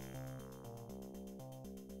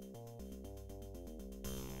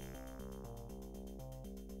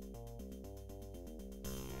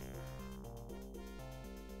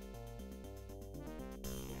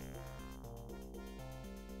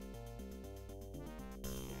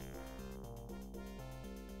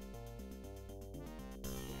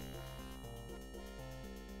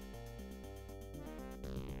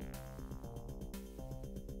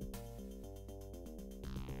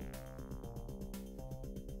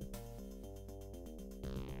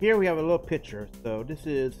 Here we have a little picture. So this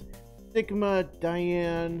is Sigma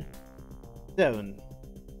Diane 7.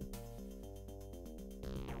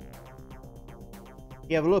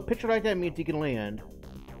 You have a little picture like that, means you can land.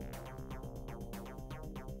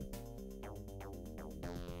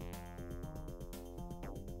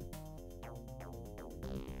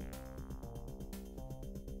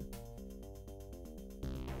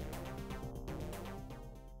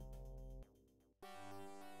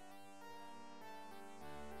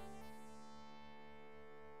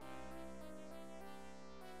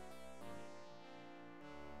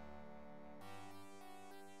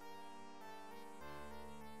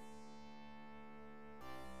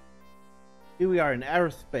 Here we are in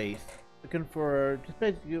outer space, looking for, just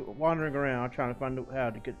basically wandering around, trying to find out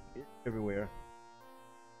how to get everywhere.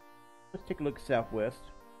 Let's take a look southwest.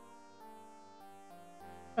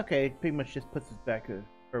 Okay, it pretty much just puts us back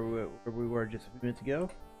where we were just a few minutes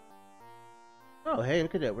ago. Oh, hey,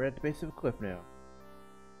 look at that. We're at the base of a cliff now.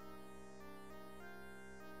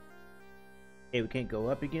 Hey, we can't go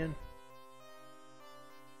up again?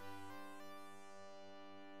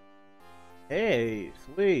 Hey,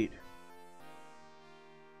 sweet.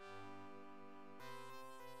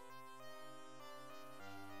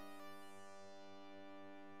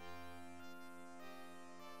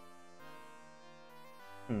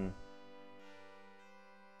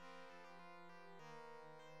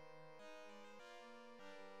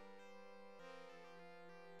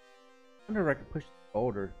 I wonder if I can push the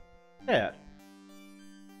boulder. Yeah.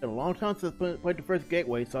 It's been a long time since I played the first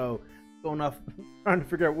Gateway, so going off trying to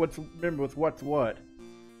figure out what's what.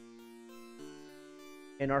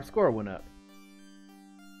 And our score went up.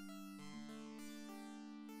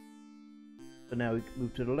 So now we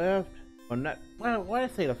move to the left. Oh, not. Why did I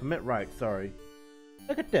say left? I meant right. Sorry.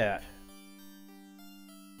 Look at that.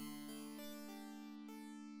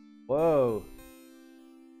 Whoa.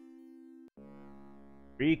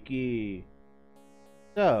 Freaky.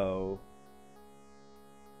 So,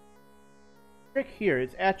 trick here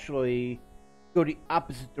is actually go the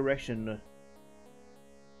opposite direction.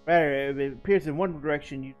 Rather, if it appears in one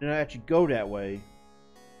direction, you do not actually go that way.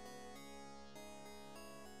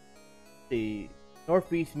 The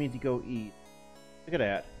northeast means you go east. Look at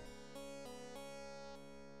that.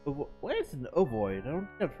 What is an ovoid? I don't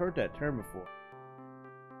think I've heard that term before.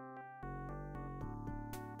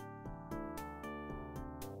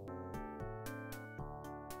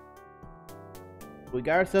 We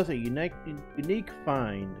got ourselves a unique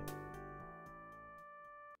find.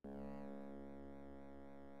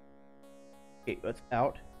 Okay, let's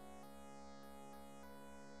out.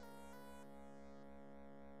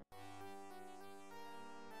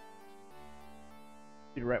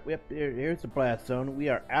 Right, we up there. Here's the blast zone. We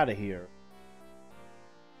are out of here.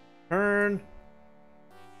 Turn.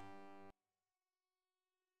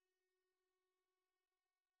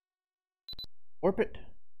 Orbit.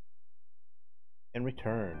 And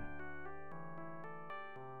return.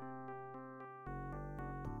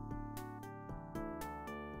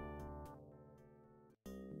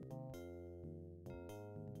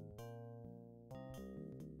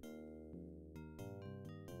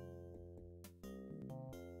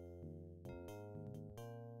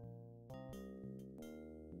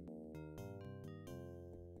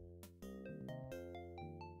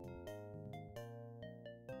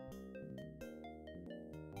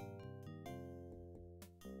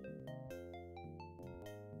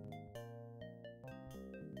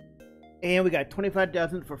 And we got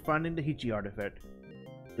 25,000 for finding the Hichi artifact.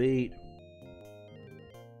 Sweet.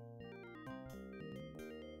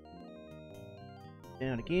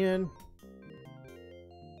 Down again.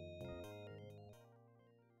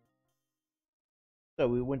 So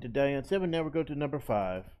we went to Diane 7, now we're going to number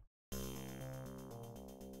 5.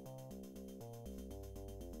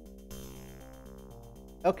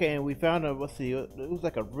 Okay, and we found a, let's see, it was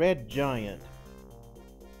like a red giant.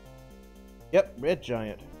 Yep, red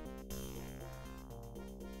giant.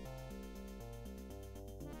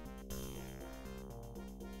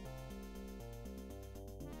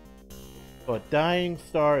 So a dying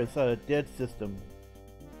star inside a dead system.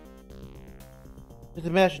 Just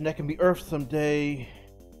imagine that can be Earth someday,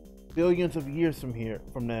 billions of years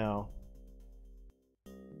from now.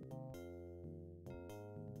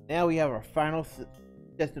 Now we have our final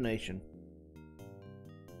destination.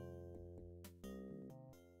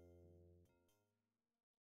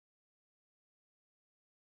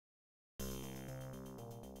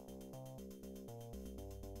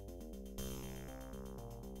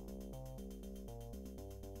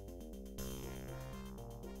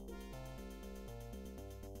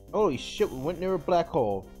 Holy shit, we went near a black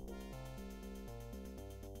hole.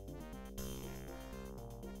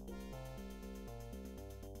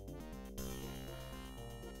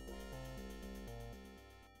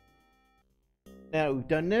 Now that we've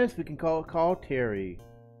done this, we can call Terry.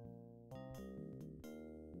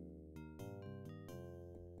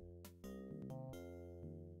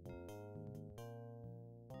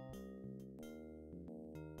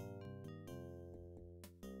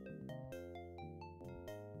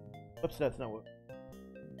 Oops, that's not what.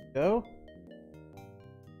 Go.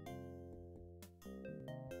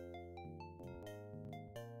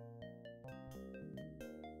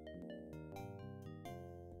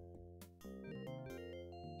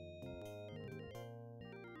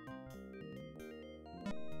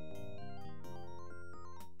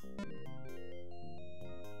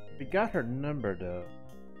 We got her number though.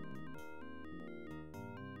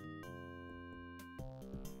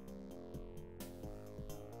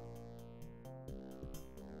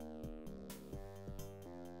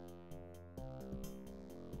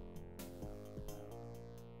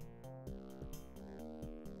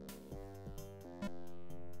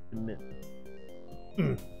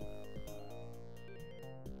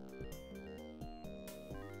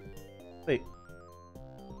 Wait.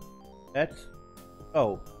 That's...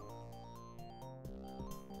 Oh.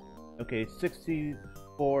 Okay,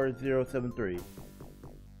 64073.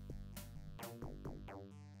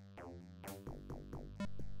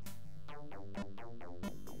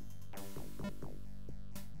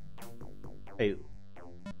 Hey.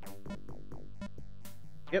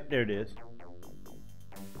 Yep, there it is.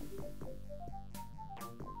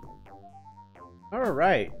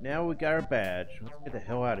 Alright, now we got our badge. Let's get the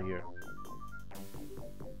hell out of here.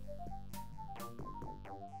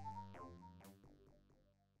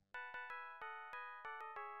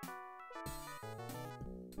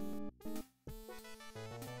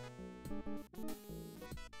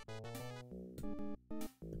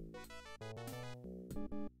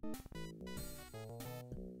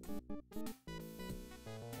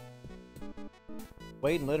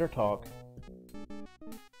 Wait and let her talk.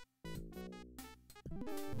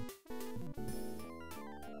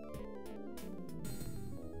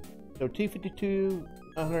 So T52,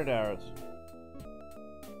 100 hours.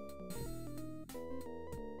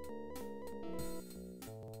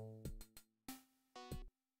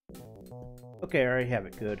 Okay, I already have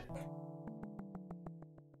it. Good.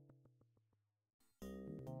 So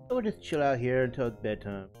we'll just chill out here until it's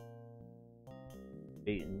bedtime.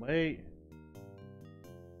 Wait and wait.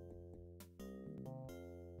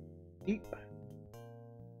 Eat.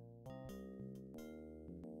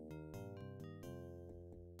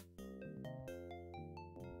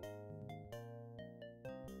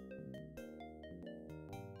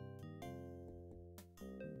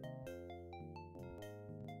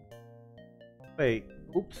 Wait,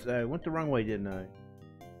 oops, I went the wrong way, didn't I?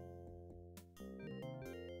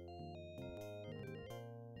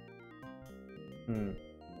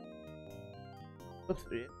 Oops,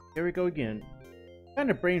 here we go again. Kind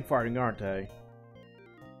of brain farting, aren't I?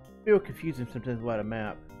 Feel confusing sometimes without a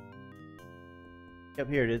map. Yep,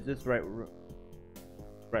 here it is. This is right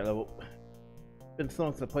level. It's been so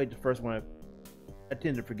long since I played the first one. I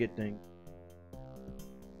tend to forget things.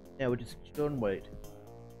 Yeah, we just chill and wait.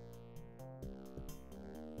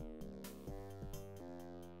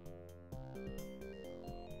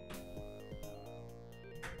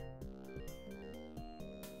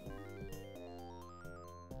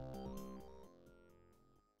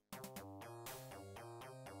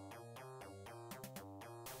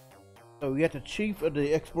 So we got the chief of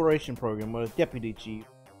the exploration program, or the deputy chief.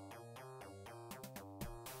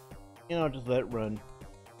 And I'll just let it run.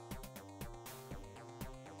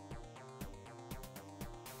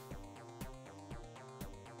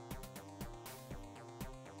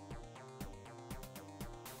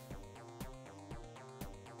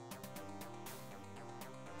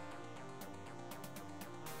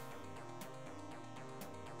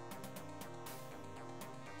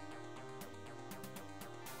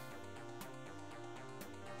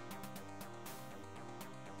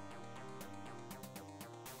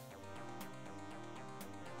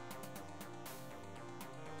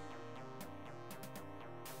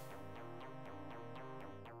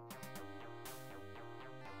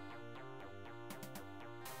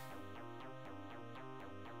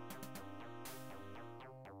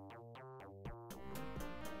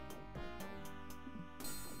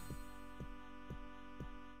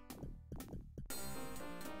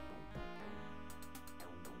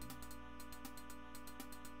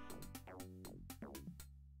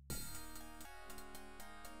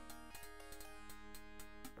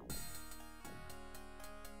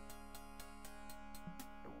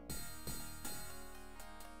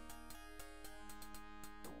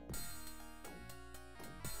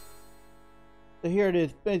 So here it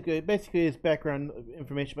is. Basically, it's background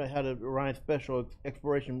information about how the Orion Special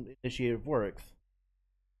Exploration Initiative works.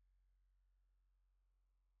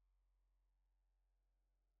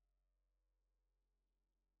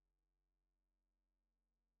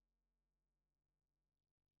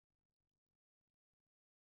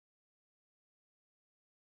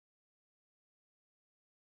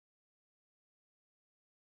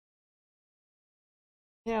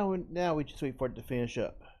 Now we just wait for it to finish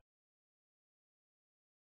up.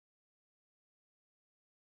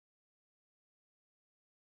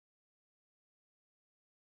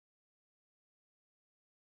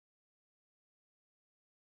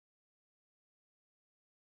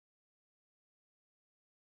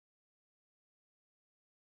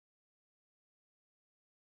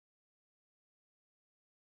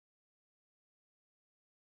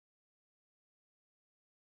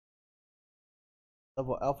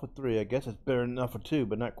 Level Alpha 3, I guess it's better than Alpha 2,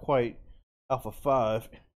 but not quite Alpha 5.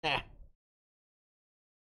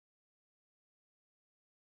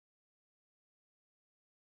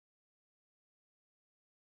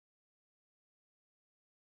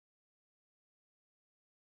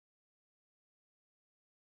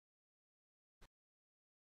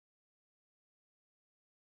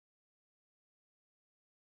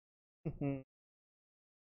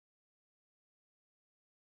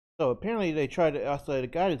 So apparently they tried to isolate a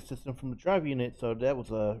guidance system from the drive unit, so that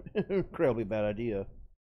was a incredibly bad idea.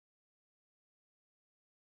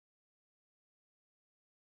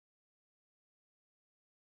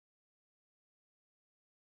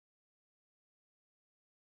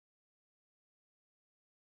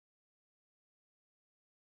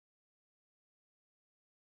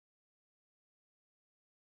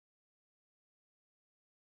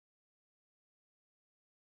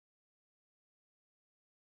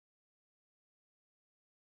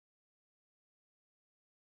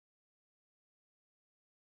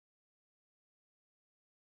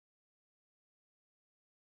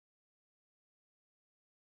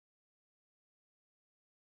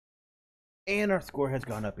 And our score has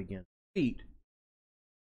gone up again. Sweet.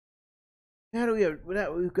 Now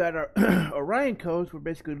that we've got our Orion codes, we're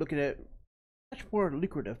basically looking at much more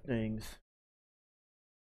lucrative things.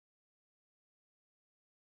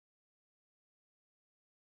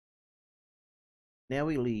 Now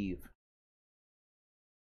we leave.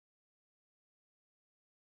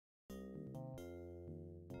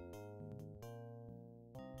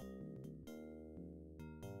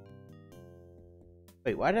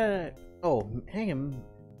 Wait, why did I? Oh, hang him.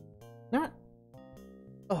 Not.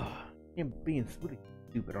 Oh, I'm being really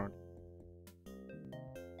stupid, aren't I?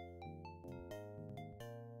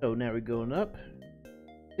 So now we're going up.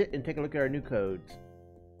 Sit and take a look at our new codes.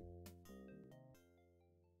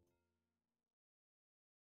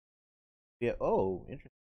 Yeah. Oh,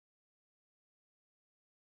 interesting.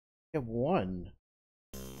 We have one.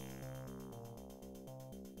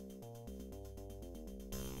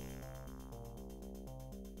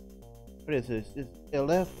 What is this? It's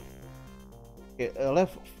LF. Okay,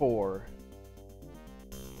 LF4.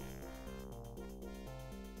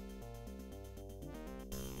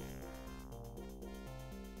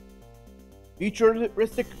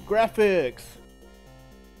 Futuristic graphics.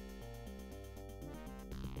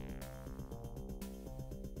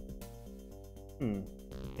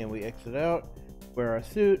 And we exit out. Wear our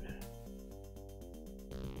suit.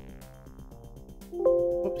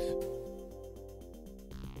 Whoops.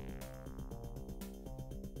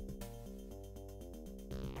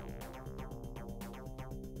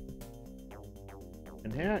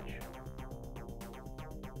 And hatch.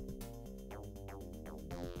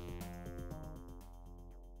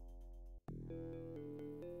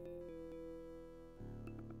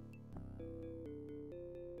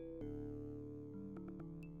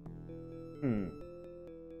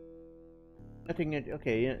 Nothing.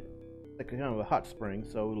 Okay, yeah, like a kind of a hot spring.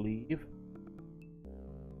 So leave.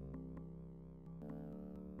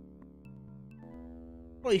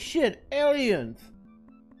 Holy shit! Aliens!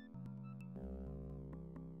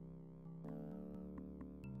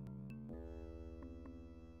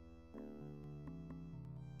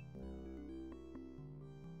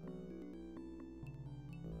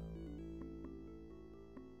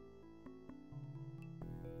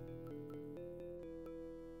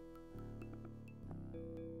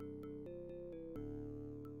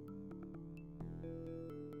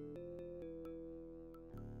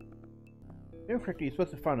 You're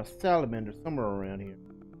supposed to find a salamander somewhere around here.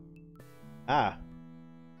 Ah.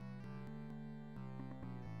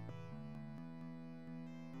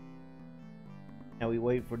 Now we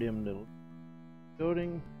wait for them to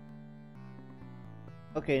building.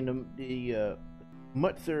 Okay, and the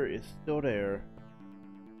Mutzer is still there.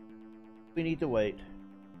 We need to wait.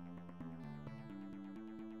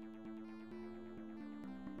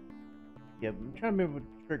 Yeah, I'm trying to remember what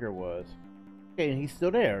the trigger was. Okay, and he's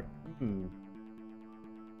still there.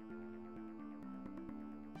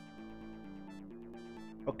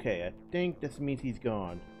 Okay, I think this means he's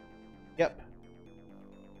gone. Yep.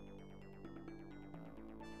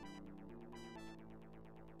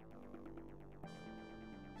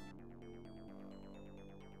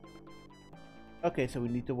 Okay, so we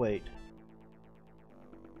need to wait.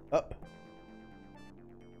 Up.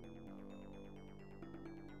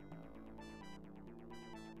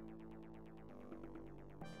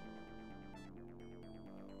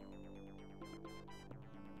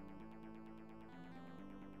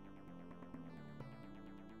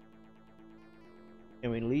 Can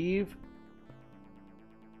we leave?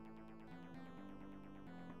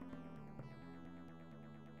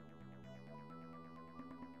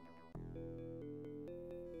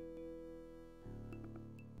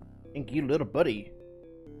 Thank you, little buddy.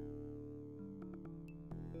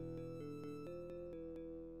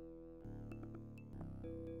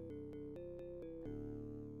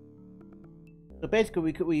 So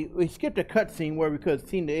basically, we skipped a cutscene where we could have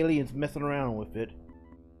seen the aliens messing around with it.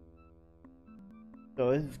 So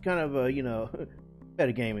it's kind of a, you know,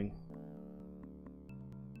 metagaming.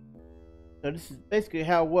 So this is basically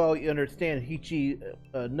how well you understand Hichi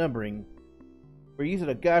numbering. We're using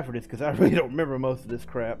a guide for this because I really don't remember most of this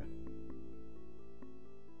crap.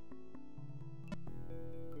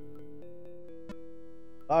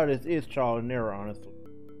 A lot of this is trial and error, honestly.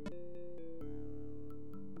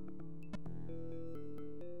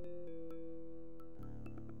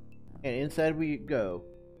 And inside we go.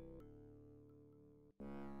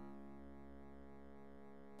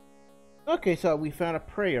 Okay, so we found a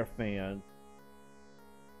prayer fan.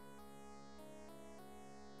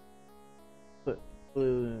 But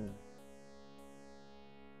blue.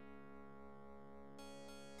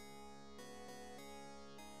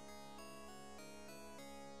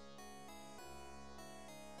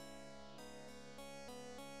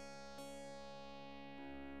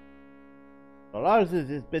 A lot of this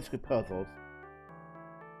is basically puzzles.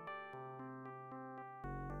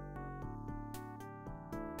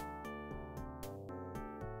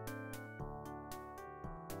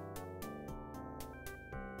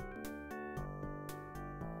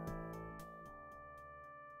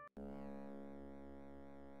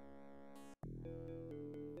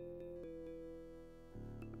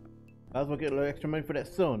 Might as well get a little extra money for that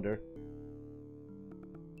cylinder.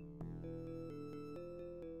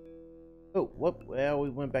 Oh, whoop, well, we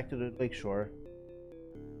went back to the lakeshore.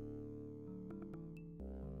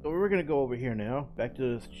 So we're gonna go over here now, back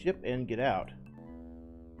to the ship and get out.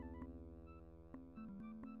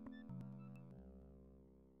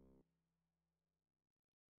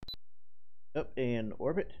 Up and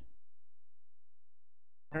orbit.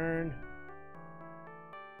 Turn.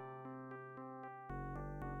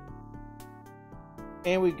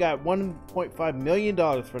 And we got $1.5 million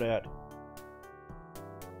for that.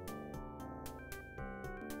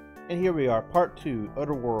 And here we are, part 2,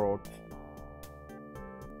 Other Worlds.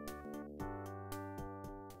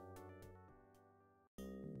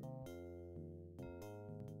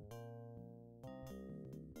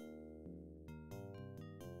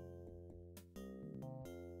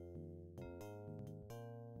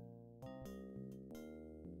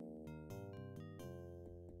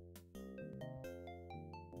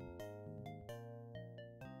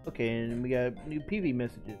 Okay, and we got new PV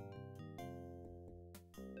messages.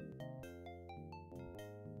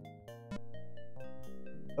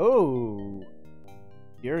 Oh,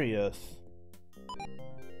 curious.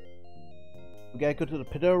 We gotta go to the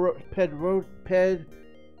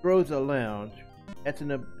Pedrosa Lounge. That's in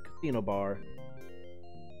a casino bar.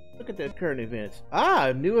 Look at the current events.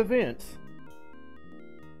 Ah, new events.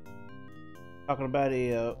 Talking about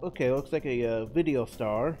a, okay, looks like a video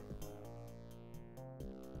star.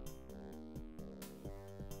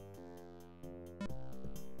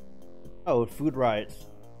 Oh, food riots.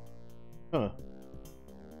 Huh.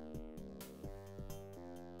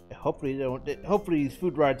 Hopefully they don't. Hopefully these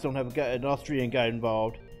food riots don't have an Austrian guy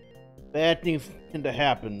involved. Bad things tend to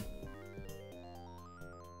happen.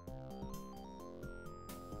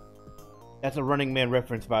 That's a Running Man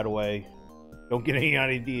reference, by the way. Don't get any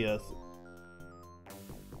ideas.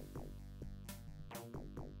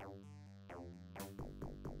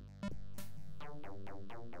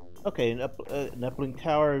 Okay, an uplink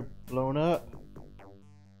tower blown up.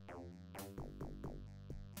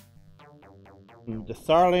 The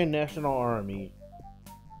Saarland National Army.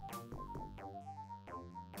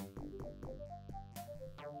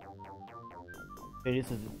 Okay,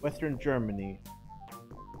 this is Western Germany.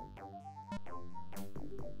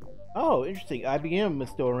 Oh, interesting. IBM is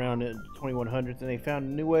still around in the 2100s, and they found a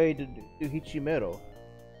new way to do heat sheet metal.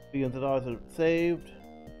 Billions of dollars are saved.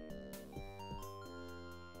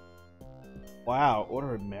 Wow,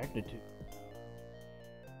 order of magnitude.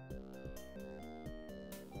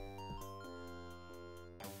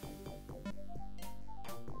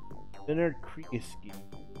 Leonard Kriegeski.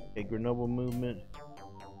 Okay, Grenoble movement.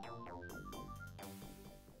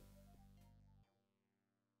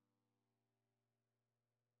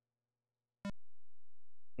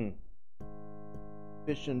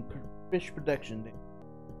 Fish production.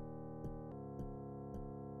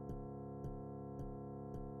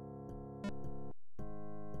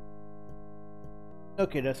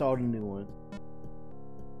 Okay, that's all the new ones.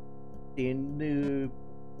 The new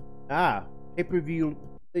pay-per-view.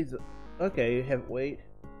 Please, okay, wait.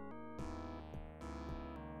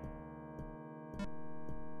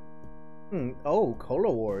 Oh, Cola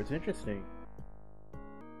Wars, interesting.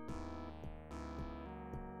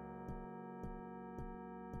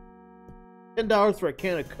 $10 for a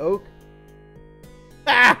can of Coke?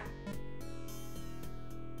 Ah!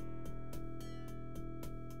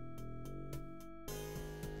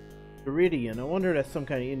 Viridian. I wonder if that's some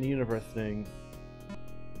kind of in-universe thing.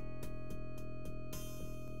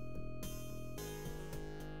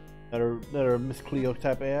 Another Miss Cleo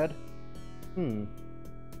type ad?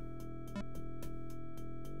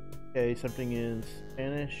 Okay, something in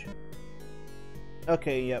Spanish.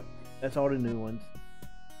 Okay, yep. That's all the new ones.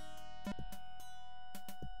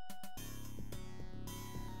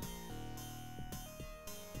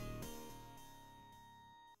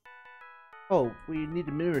 Oh, we need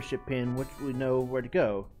a membership pin, which we know where to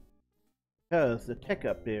go. Because the tech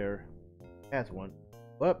up there has one.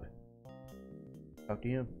 Whoop. Talk to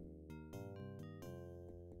him.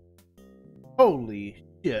 Holy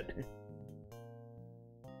shit.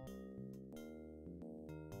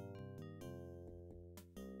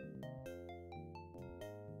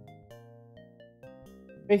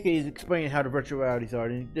 Basically, he's explaining how the virtualities are,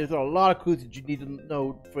 and there's a lot of clues that you need to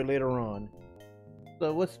know for later on.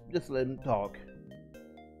 So let's just let him talk.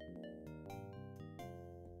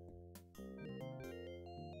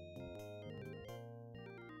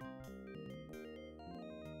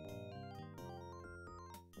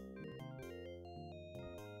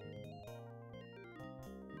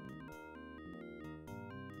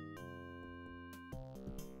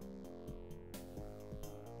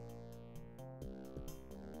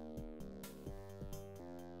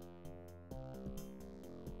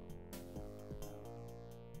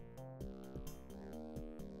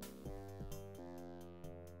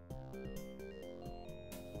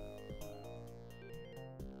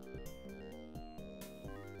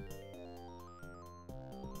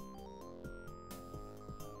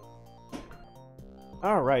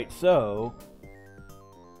 Alright, so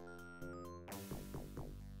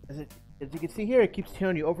as you can see here, it keeps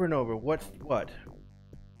telling you over and over what's what.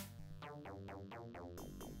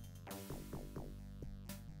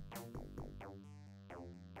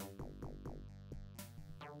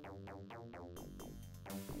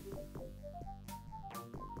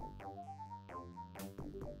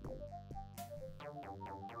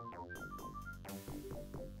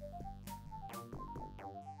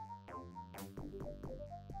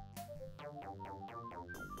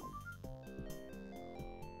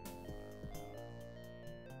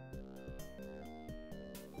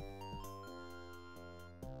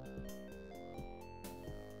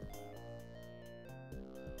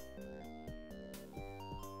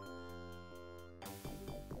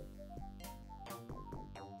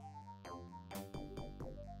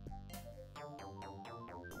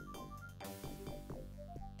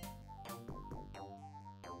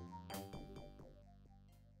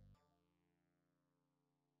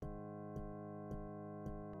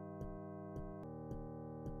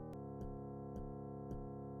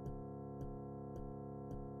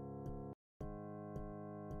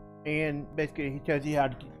 and basically he tells you how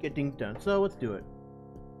to get things done. So let's do it.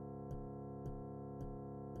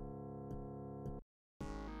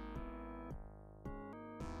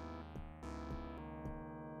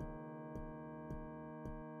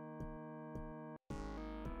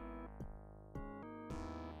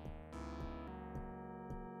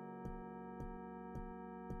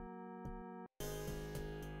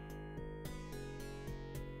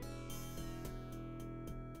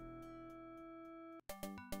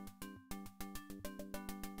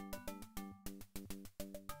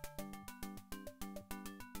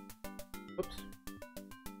 Oops.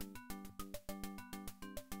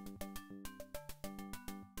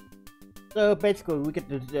 So basically, we get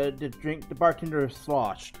the drink. The bartender is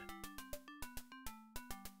sloshed.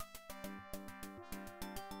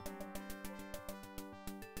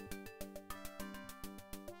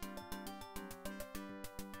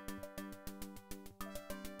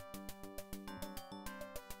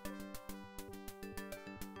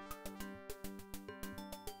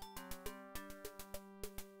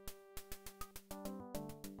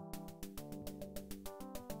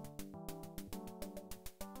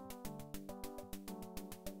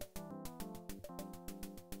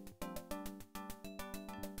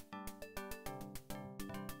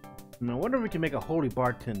 I wonder if we can make a holy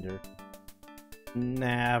bartender.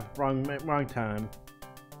 Nah, wrong time.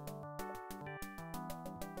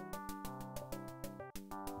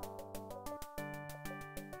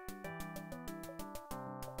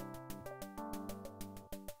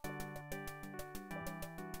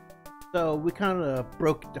 So we kind of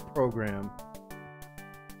broke the program.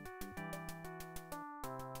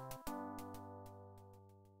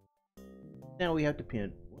 Now we have to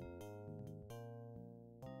pin.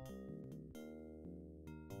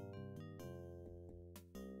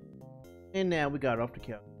 And now we got off the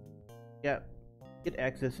couch. Yep, get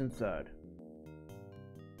access inside.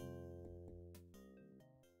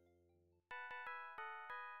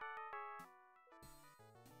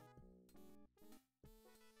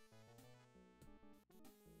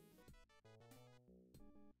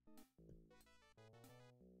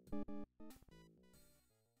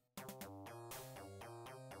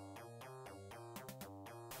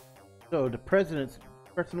 So the president's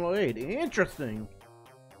personal aide. Interesting.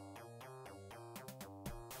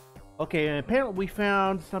 Okay, and apparently we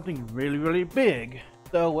found something really big.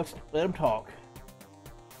 So let's let him talk.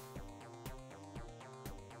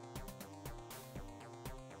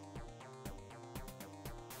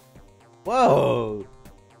 Whoa!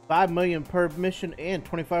 5 million per mission and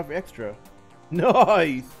 25 extra.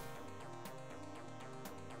 Nice!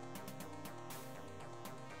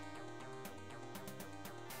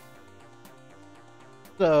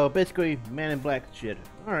 So basically, Man in Black shit.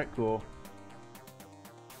 Alright, cool.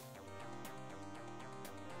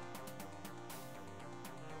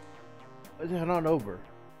 Let's head on over.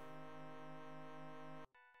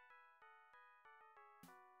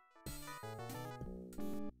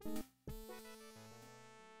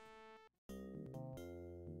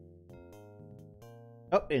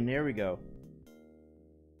 Oh, and there we go.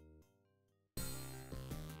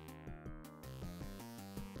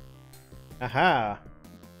 Aha!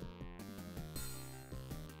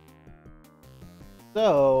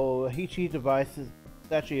 So, Hichi's device is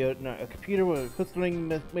actually a computer with a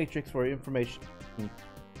crystalline matrix for information.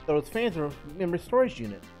 So its fans are memory storage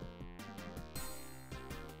unit.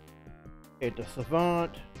 Okay, the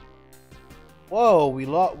Savant. Whoa, we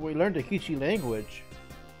learned the Hichi language.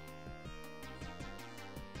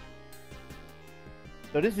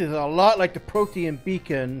 So this is a lot like the Protean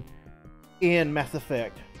beacon in Mass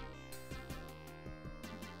Effect.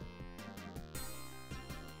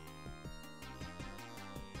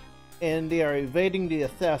 And they are evading the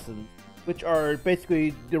assassins, which are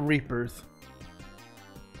basically the Reapers.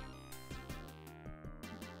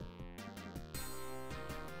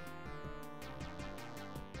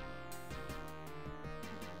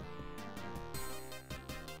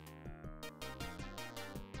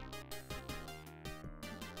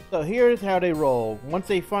 So here's how they roll. Once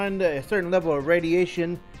they find a certain level of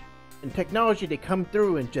radiation and technology, they come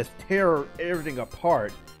through and just tear everything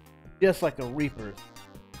apart, just like the Reapers.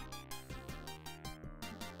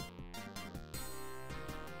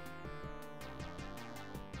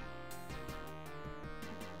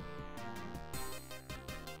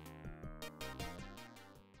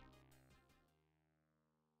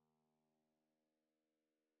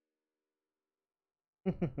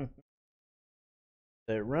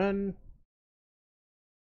 They run.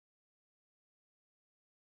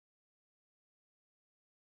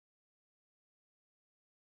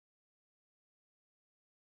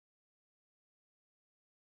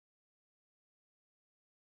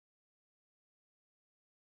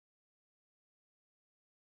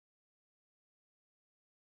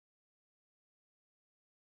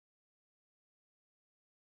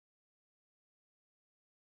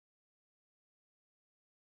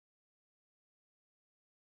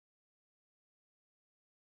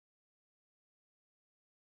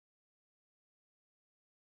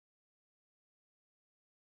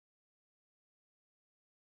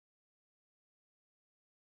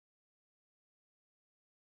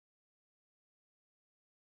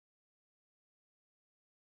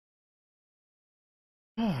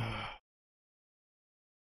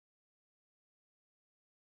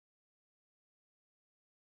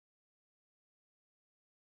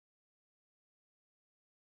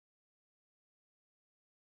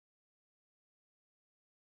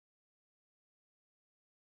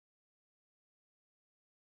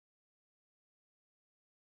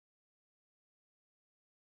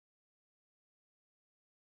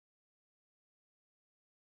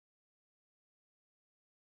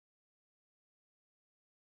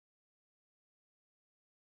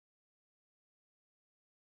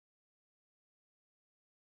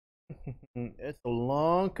 It's a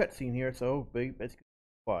long cutscene here, so let's get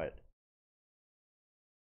quiet.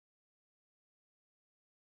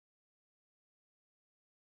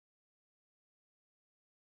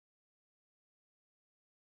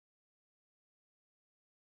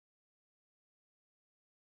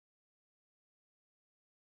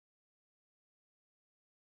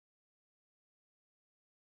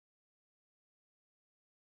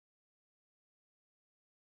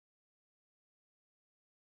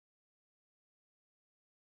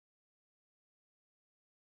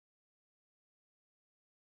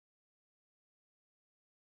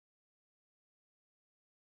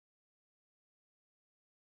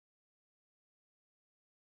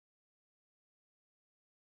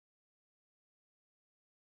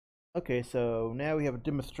 Okay, so now we have a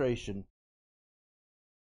demonstration.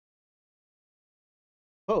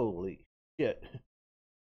 Holy shit.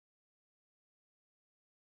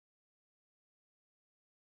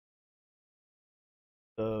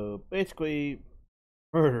 So basically,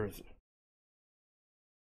 murders.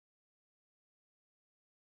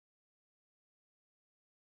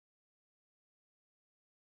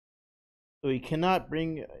 So he cannot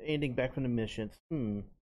bring anything back from the missions.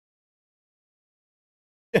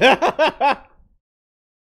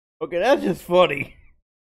 Okay, that's just funny.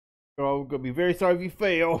 Oh, I'm gonna be very sorry if you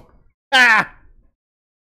fail. Ah!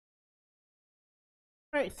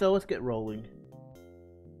 Alright, so let's get rolling.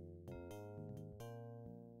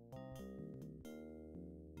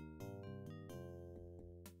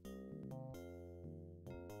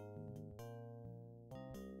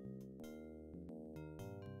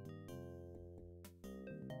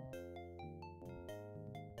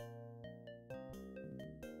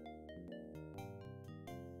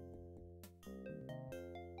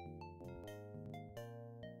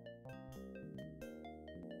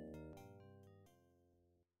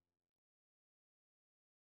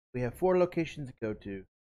 We have 4 locations to go to.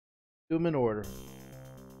 Do them in order.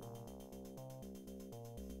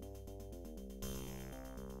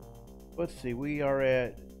 Let's see, we are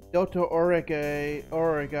at Delta Origai.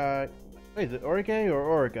 Wait, is it Origai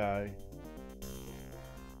or Origai?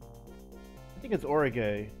 I think it's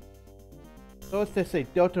Origai. So let's just say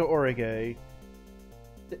Delta Origai.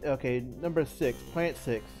 Okay, number 6, Plant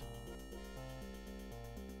 6.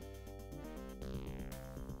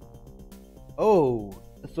 Oh,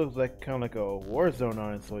 this looks like kind of like a war zone,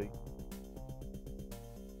 honestly.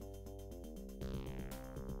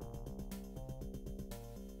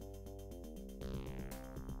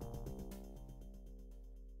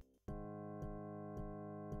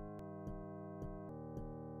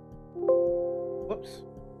 Whoops.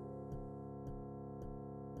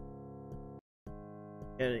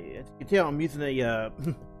 And as you can tell, I'm using a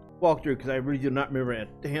walkthrough because I really do not remember a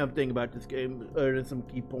damn thing about this game other than some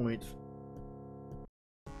key points.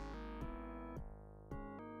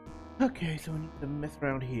 Okay, so we need to mess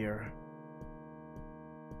around here.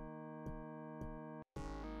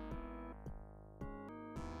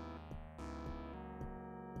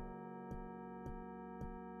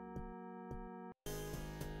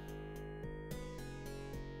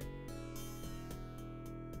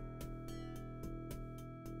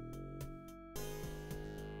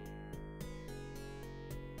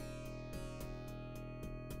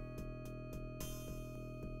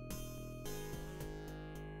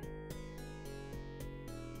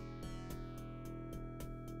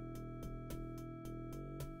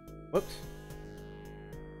 Whoops.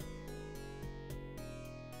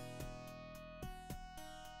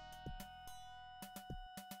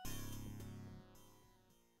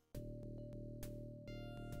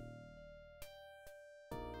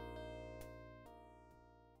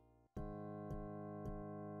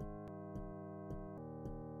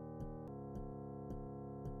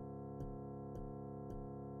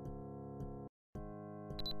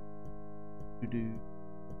 Do.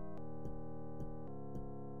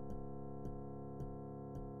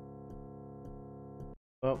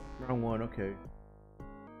 Oh, wrong one, okay.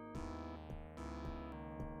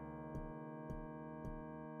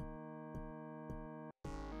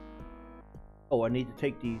 Oh, I need to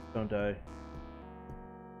take these, don't I?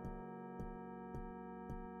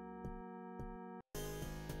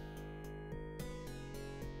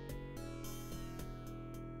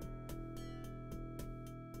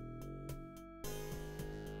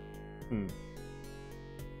 Hmm.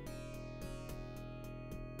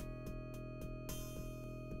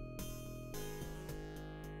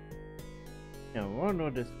 Now, I want to know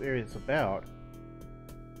what this area is about.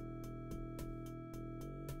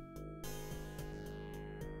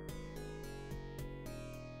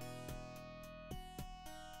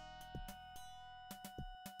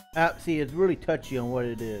 See, it's really touchy on what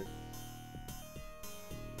it is.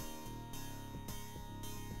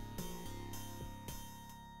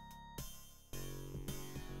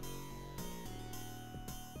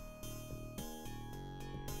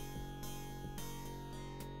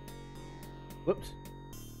 Whoops.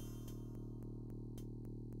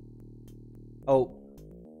 Oh.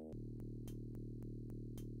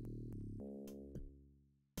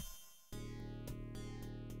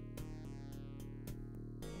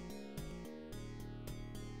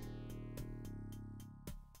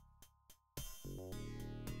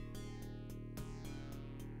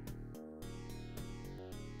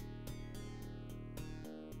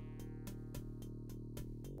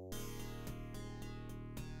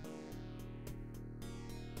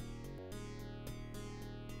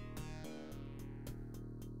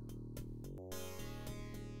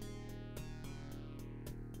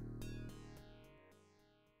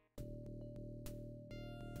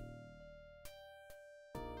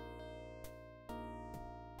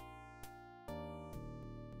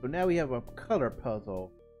 So now we have a color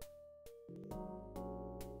puzzle.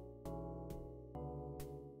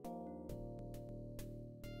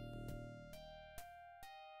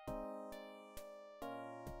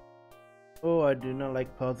 Oh, I do not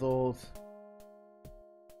like puzzles.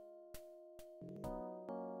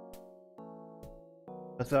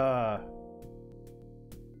 Huzzah!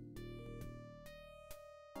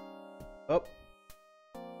 Oh.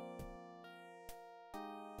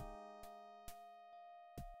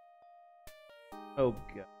 Oh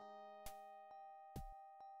god.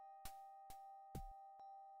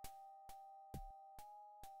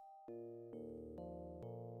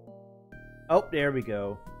 Oh, there we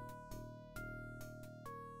go.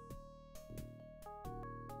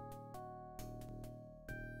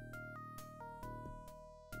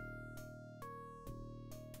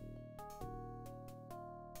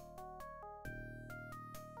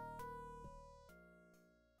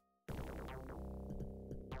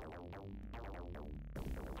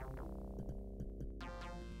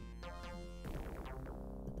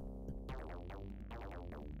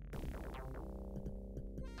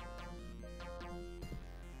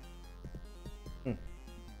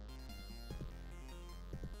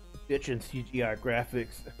 Bitchin' CGI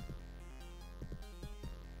graphics.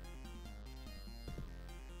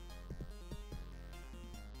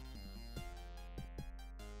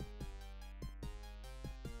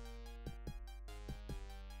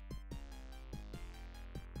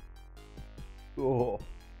 Cool.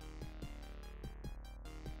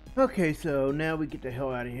 Okay, so now we get the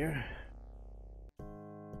hell out of here.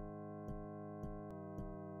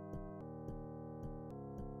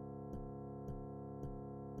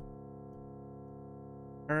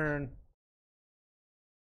 Turn.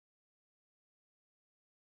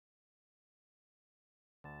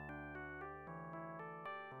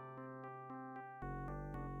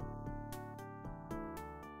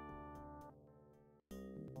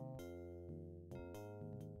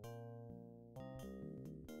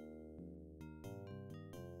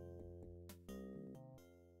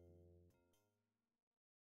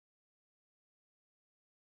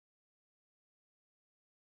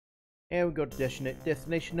 And we go to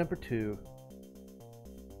destination number 2.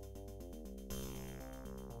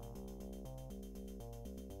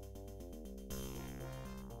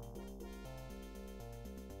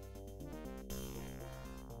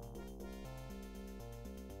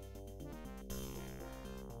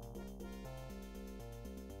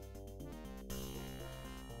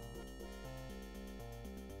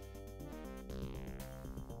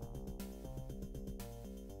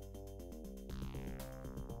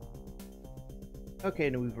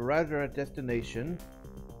 Okay, now we've arrived at our destination.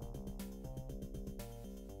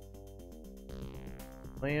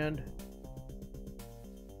 Land.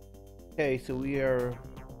 Okay, so we are...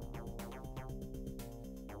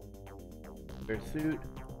 Pursuit.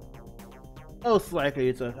 Most likely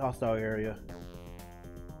it's a hostile area.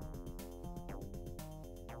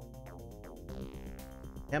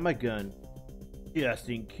 And my gun. Just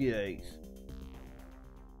in case.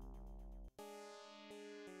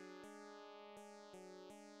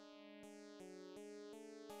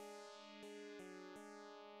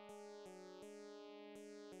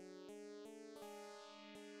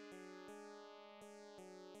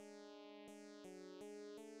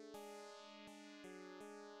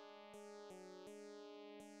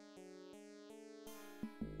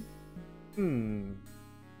 Hmm.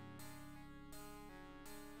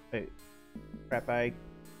 Wait. Crap, I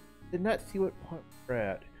did not see what point we're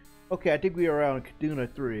at. Okay, I think we are around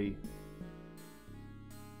Kaduna 3.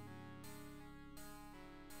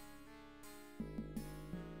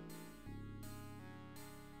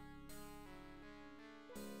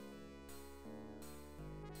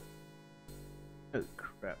 Oh,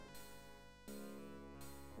 crap.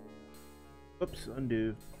 Whoops,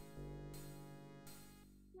 undo.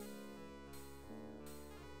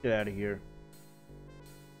 Get out of here.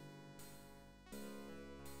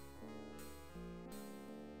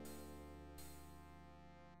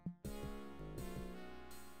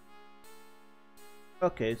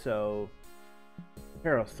 Okay, so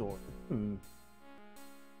Parasaur. Hmm.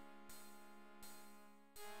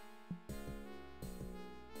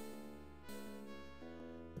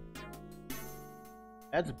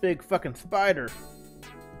 That's a big fucking spider.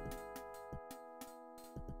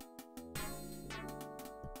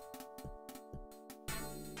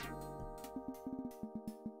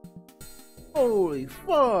 Holy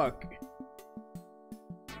fuck!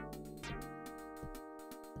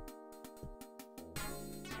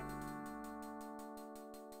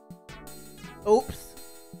 Oops.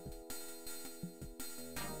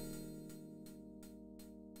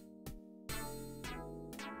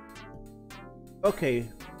 Okay.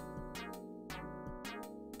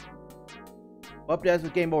 Up there's the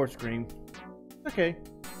game over screen. Okay.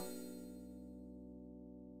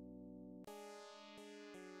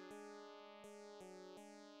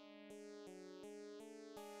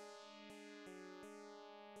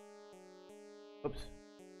 Oops.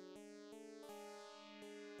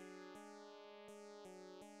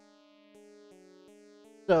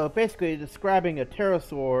 So basically describing a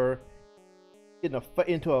pterosaur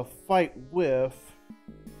into a fight with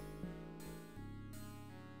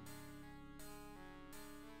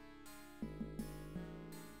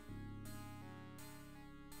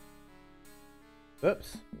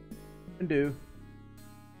oops. Undo.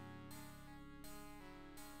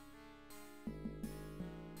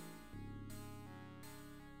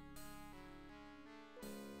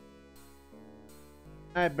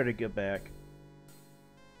 I better get back.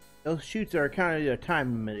 Those shoots are counted at a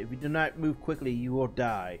time limit. If you do not move quickly, you will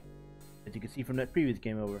die. As you can see from that previous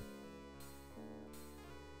game over.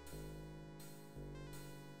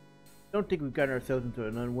 Don't think we've gotten ourselves into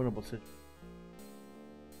an unwinnable situation.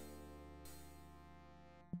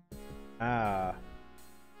 Ah.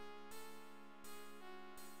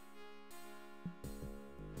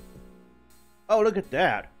 Oh, look at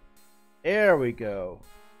that. There we go.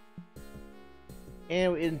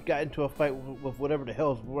 And we got into a fight with whatever the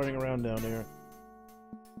hell's running around down there.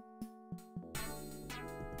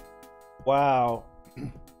 Wow.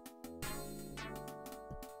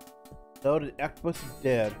 So the octopus is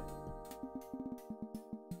dead.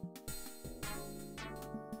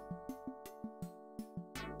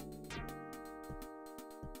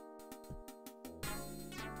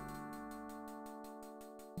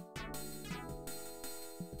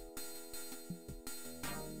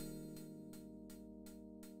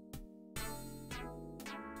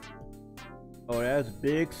 Oh, that's a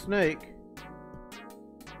big snake.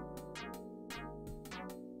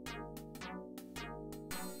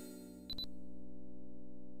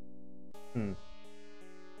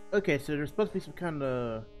 Okay, so there's supposed to be some kind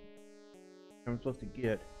of I'm supposed to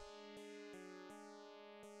get.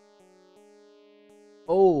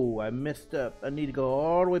 Oh, I messed up. I need to go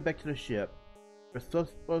all the way back to the ship. There's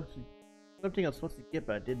supposed to something I was supposed to get,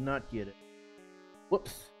 but I did not get it.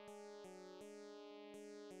 Whoops.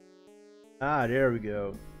 Ah, there we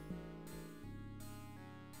go.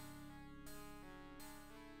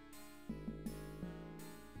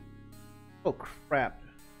 Oh crap.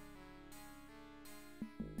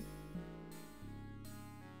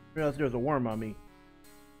 I realized there was a worm on me.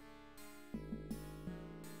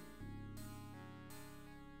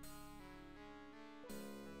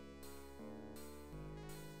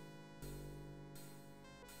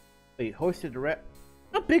 Wait, hoisted the rat.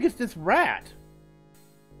 How big is this rat?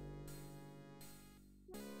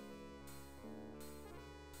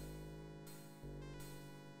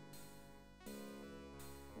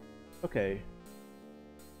 Okay.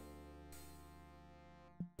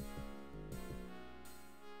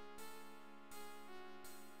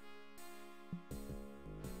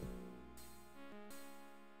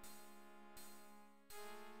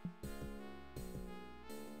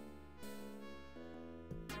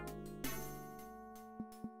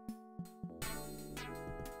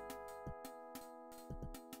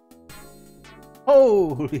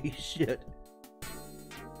 Holy shit.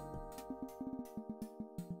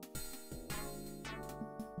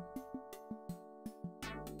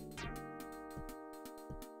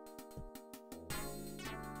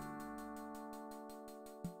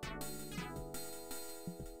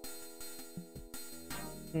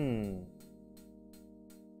 Hmm.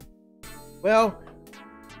 Well,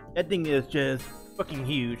 that thing is just fucking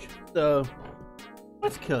huge. So,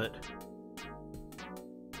 let's kill it.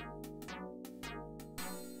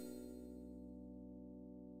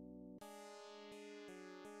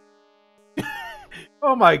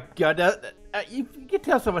 Oh my god, you can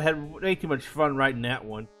tell someone had way too much fun writing that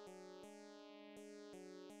one.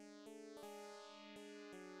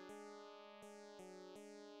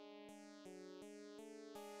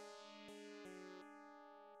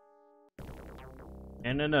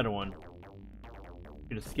 And another one.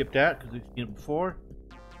 Gonna skip that because we've seen it before.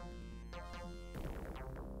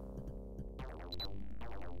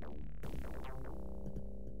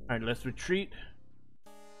 Alright, let's retreat.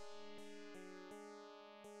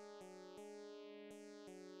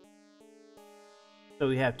 So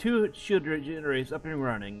we have 2 shield generators up and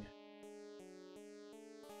running.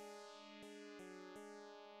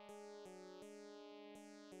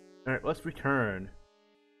 Alright, let's return.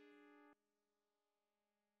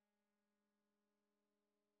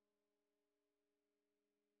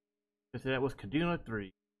 So that was Kaduna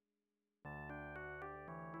 3.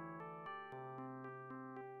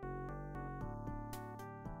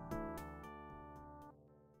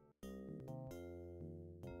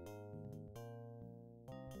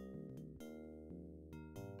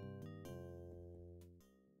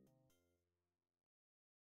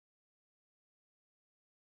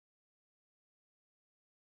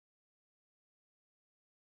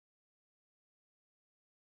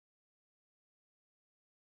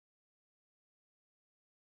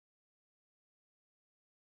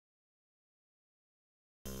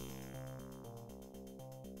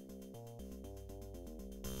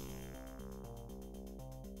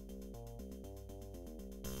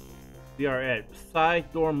 We are at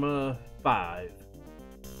Side Dorma 5.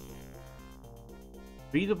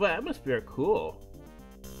 Breathable atmosphere, cool.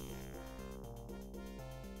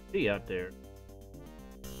 See out there.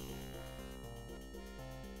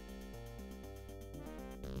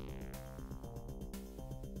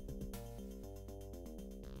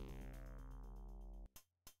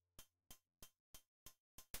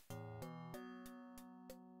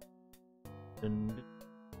 And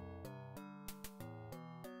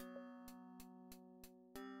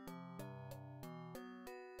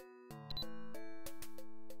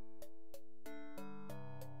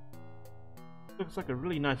looks like a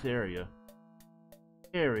really nice area.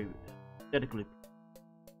 Very aesthetically.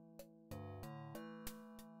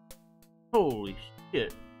 Holy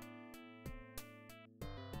shit.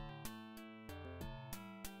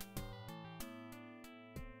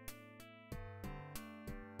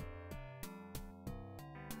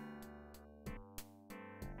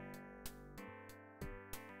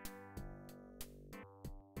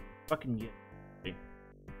 Fucking get. Okay.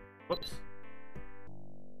 Whoops.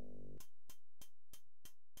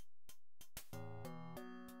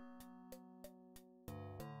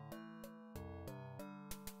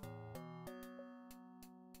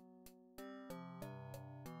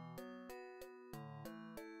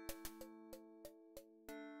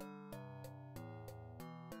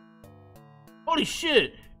 Holy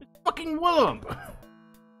shit! It's fucking Willem!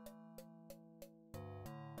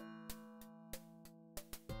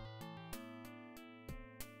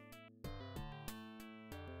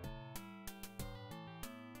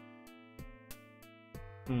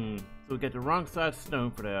 So we got the wrong size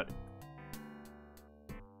stone for that.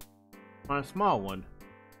 On a small one.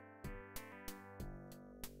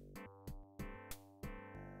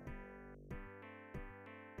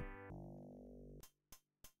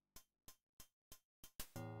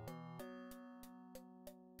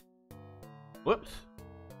 Whoops.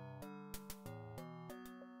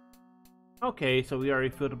 Okay, so we already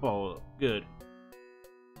filled the bowl up. Good.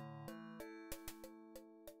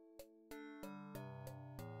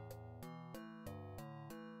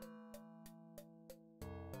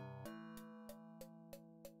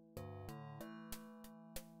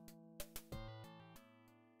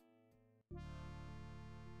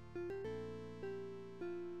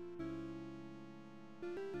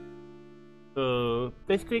 So,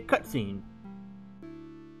 basically a cutscene.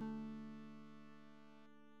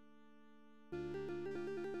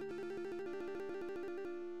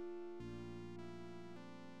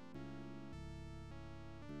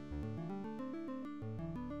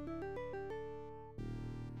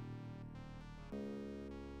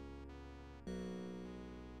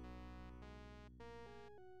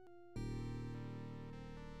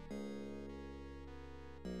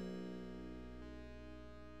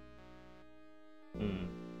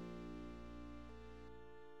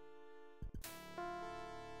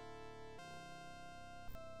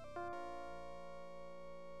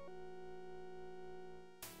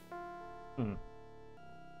 Hmm.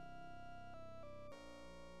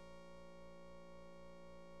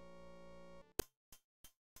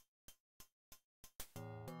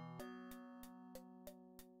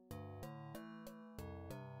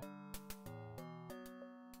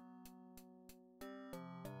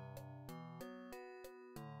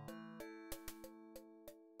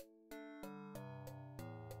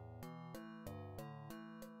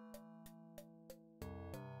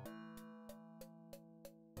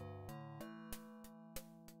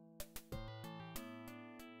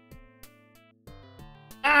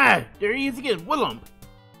 Ah! There he is again, Willem!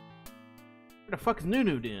 Where the fuck is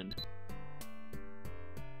Nunu then?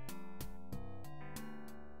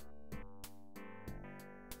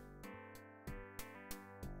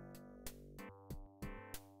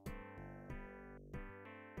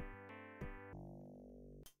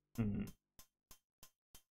 Hmm.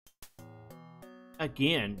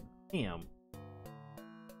 Again, damn.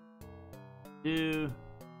 Do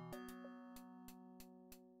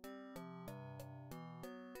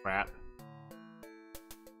crap.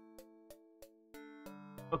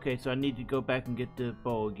 Okay, so I need to go back and get the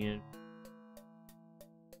bow again.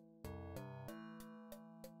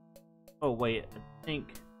 Oh wait, I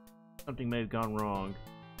think something may have gone wrong.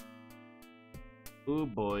 Oh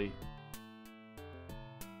boy.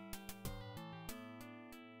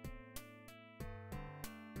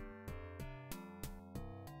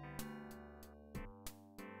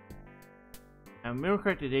 Now, remember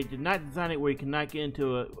correctly, they did not design it where you cannot get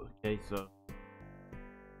into it. Okay, so.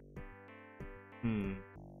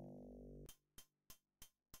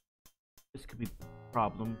 This could be a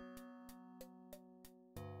problem.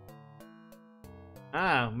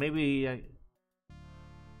 Ah, maybe.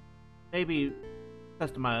 Maybe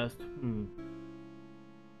customized.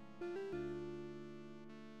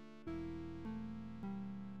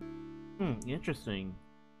 Interesting.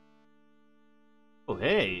 Oh,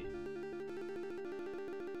 hey.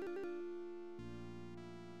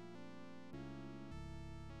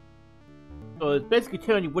 So it's basically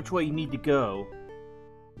telling you which way you need to go.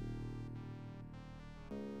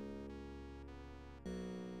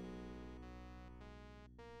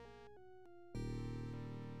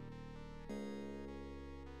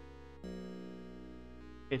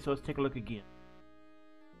 Okay, so let's take a look again.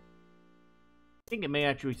 I think it may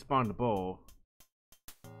actually spawn the ball.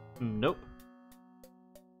 Nope.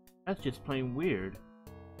 That's just plain weird.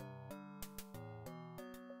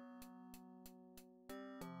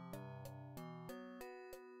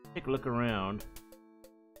 Take a look around.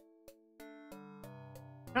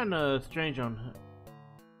 Kinda strange on.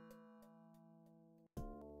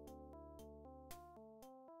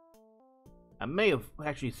 I may have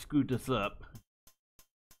actually screwed this up.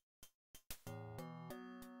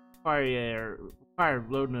 Require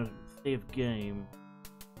loading a save game.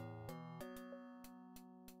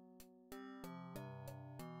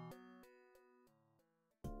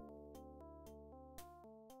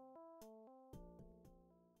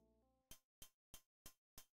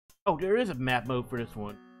 Oh, there is a map mode for this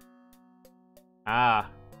one. Ah.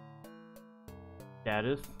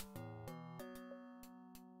 Status.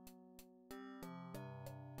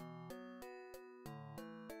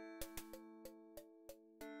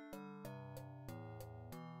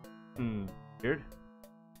 Weird.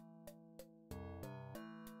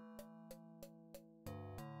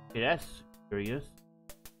 Okay, that's curious.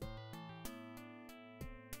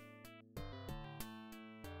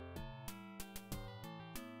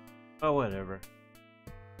 Oh, whatever.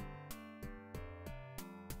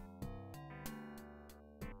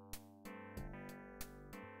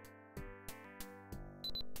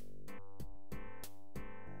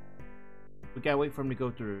 We gotta wait for him to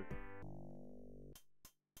go through.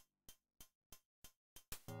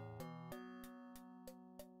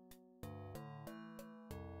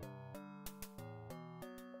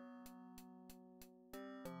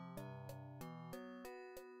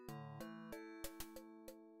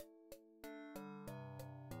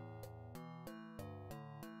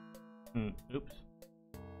 Oops.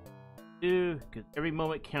 Because every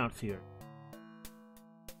moment counts here.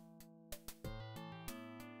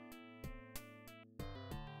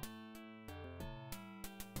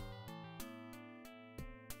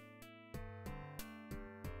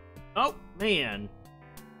 Oh, man.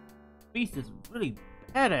 Beast is really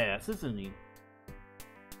badass, isn't he?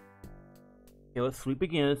 Okay, let's sweep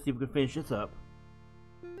again, see if we can finish this up.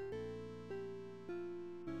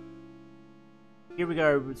 Here we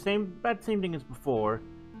go, about the same thing as before.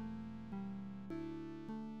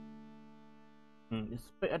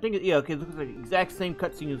 I think, yeah, okay, it looks like the exact same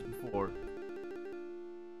cutscene as before.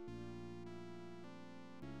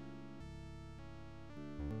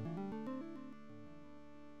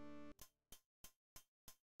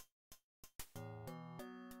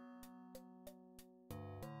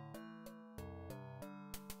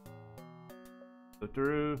 Go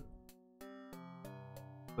through.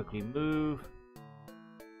 Quickly move.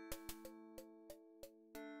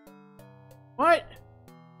 What?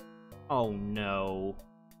 Oh no.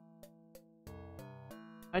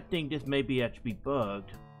 I think this may be actually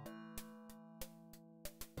bugged.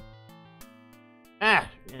 Ah!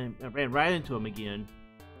 And I ran right into him again.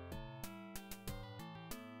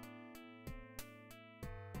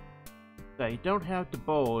 So you don't have to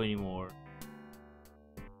bowl anymore.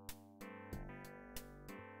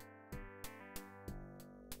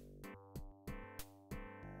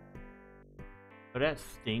 Oh, that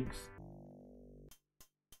stinks.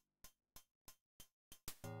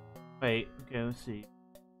 Wait, okay, let's see.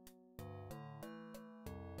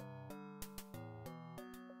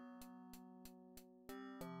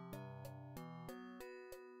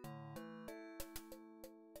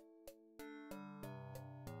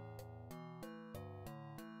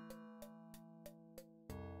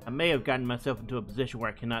 I may have gotten myself into a position where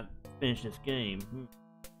I cannot finish this game.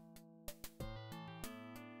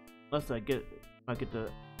 Unless I get the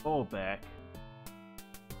ball back.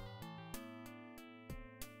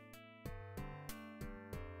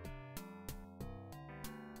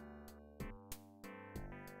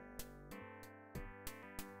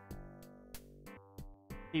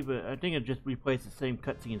 See, but I think I just replaced the same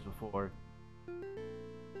cutscenes before.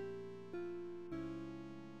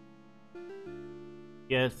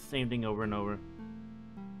 Yeah, it's the same thing over and over.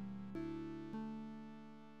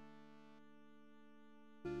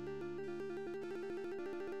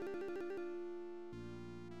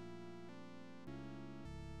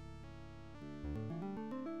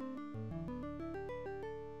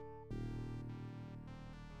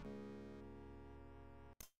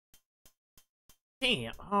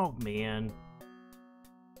 Damn! Oh man.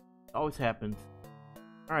 Always happens.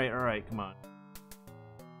 Alright, come on.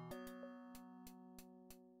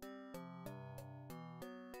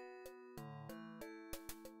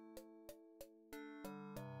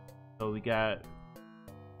 So we got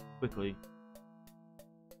quickly.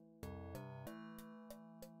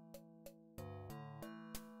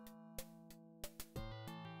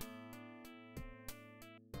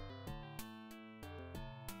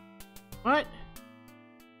 What?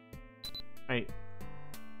 Right.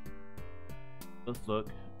 Let's look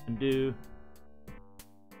and do.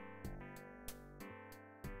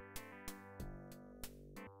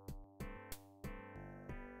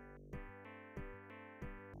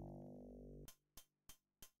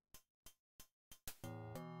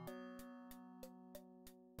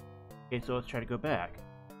 Okay, so let's try to go back.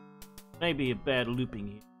 Maybe a bad looping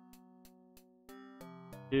here.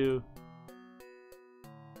 Do.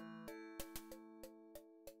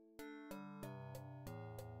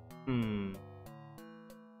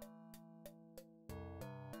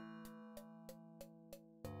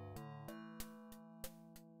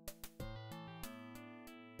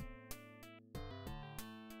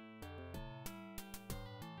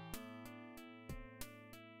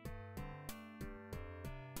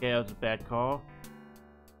 Okay, that was a bad call.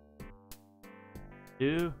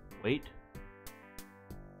 Wait.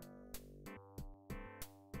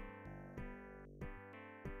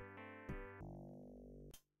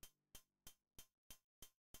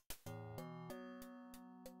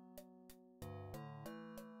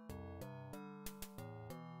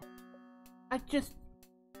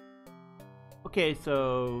 Okay,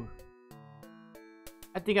 so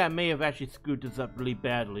I think I may have actually screwed this up really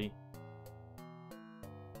badly.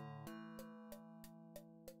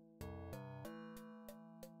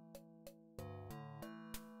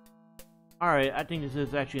 Alright, I think this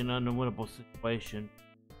is actually an unwinnable situation.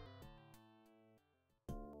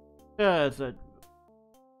 Because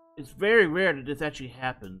it's very rare that this actually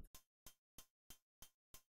happens.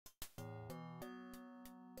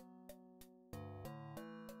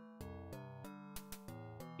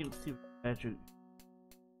 Let's see what actually.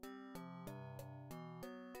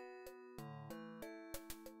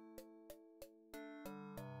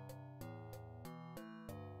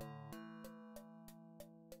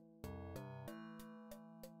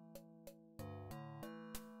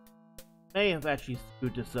 May have actually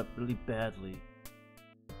screwed this up really badly.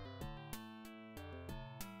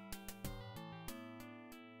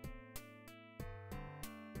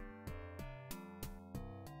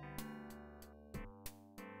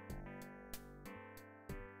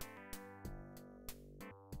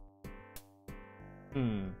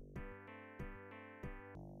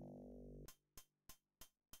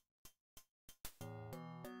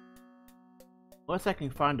 Unless I can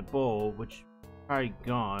find a bowl, which is probably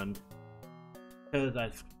gone. Because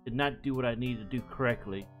I did not do what I needed to do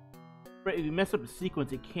correctly. But if you mess up the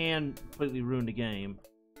sequence, it can completely ruin the game.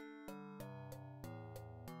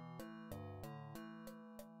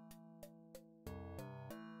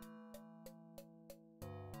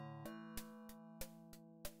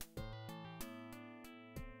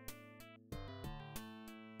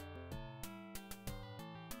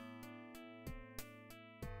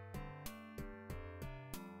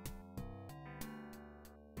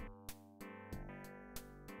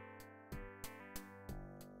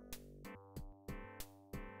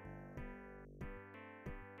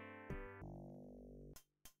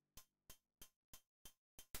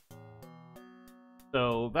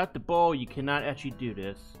 So without the ball, you cannot actually do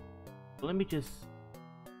this. So let me just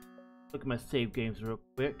look at my save games real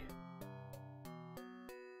quick.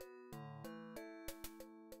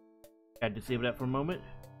 Gotta disable that for a moment.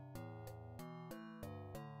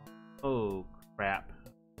 Oh crap.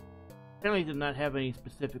 Apparently did not have any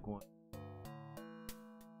specific one.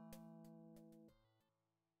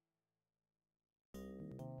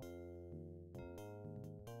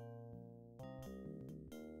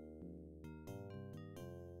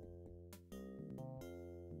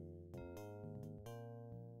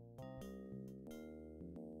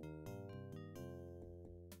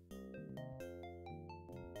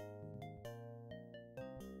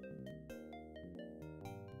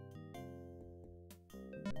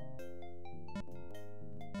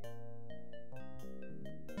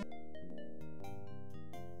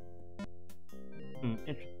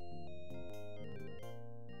 Interesting.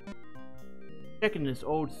 Checking this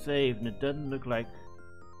old save and it doesn't look like.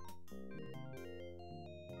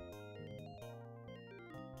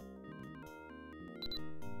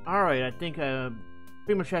 Alright, I think I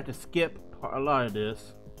pretty much have to skip a lot of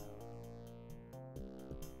this.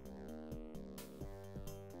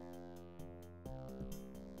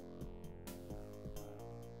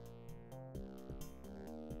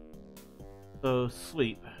 So,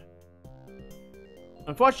 sleep.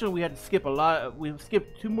 Unfortunately, we had to skip a lot. We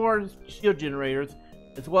skipped 2 more shield generators,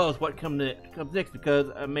 as well as what comes next, because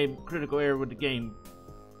I made critical error with the game.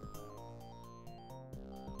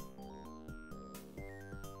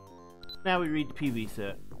 Now we read the PV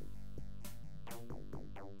set.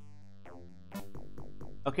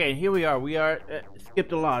 Okay, here we are. We are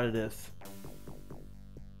skipped a lot of this.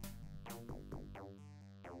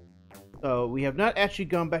 So we have not actually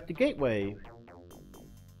gone back to Gateway.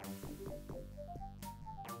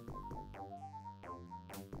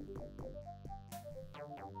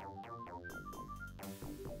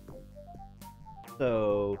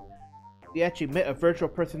 So we actually met a virtual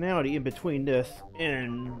personality in between this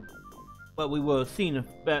and what we will have seen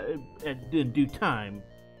in due time.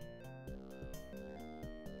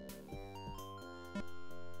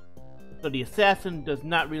 So the assassin does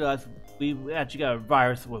not realize we actually got a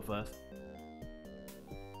virus with us.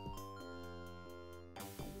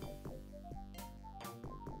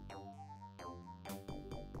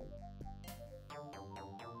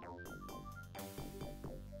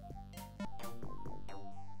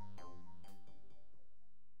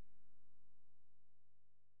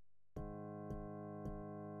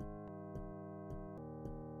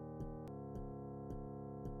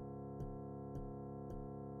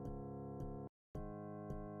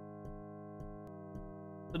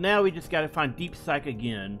 So now we just gotta find Deep Psych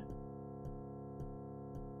again.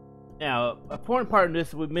 Now, a important part of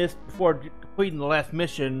this we missed before completing the last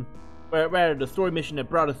mission, or rather the story mission that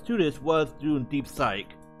brought us to this, was doing Deep Psych.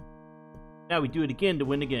 Now we do it again to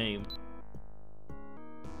win the game.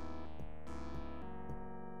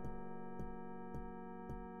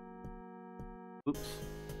 Oops.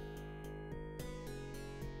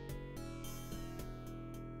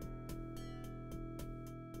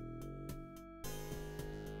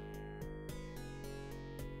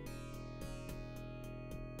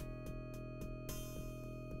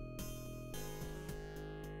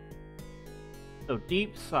 So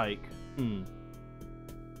Deep Psych.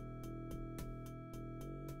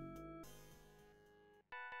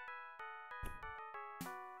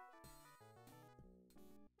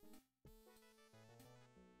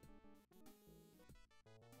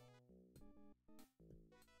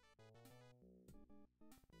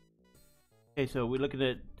 Okay, so we're looking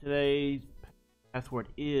at today's password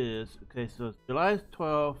is, okay, so it's July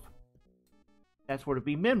 12th. Password would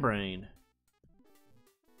be membrane.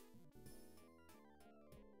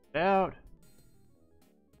 Out.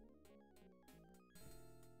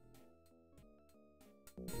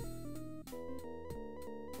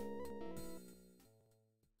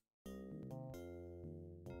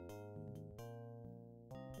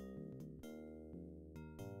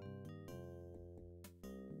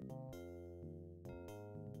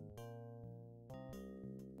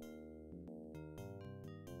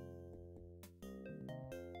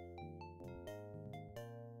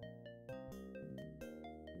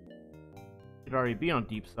 Should already be on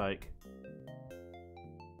Deep Psych.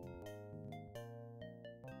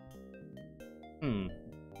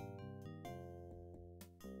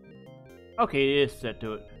 Okay, it is set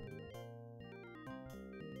to it.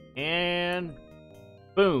 And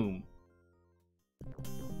boom.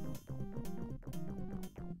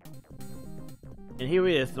 And here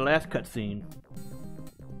it is, the last cutscene.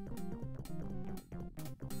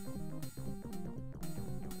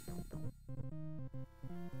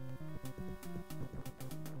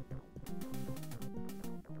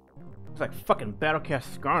 Looks like fucking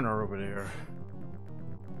Battlecast Skarner over there.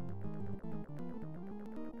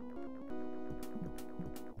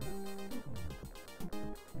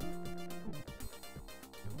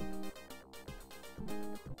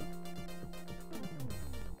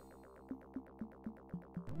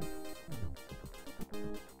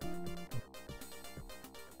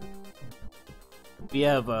 We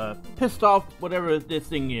have pissed off whatever this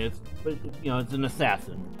thing is, but you know it's an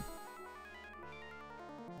assassin.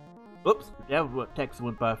 Oops, that was what text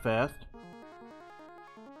went by fast.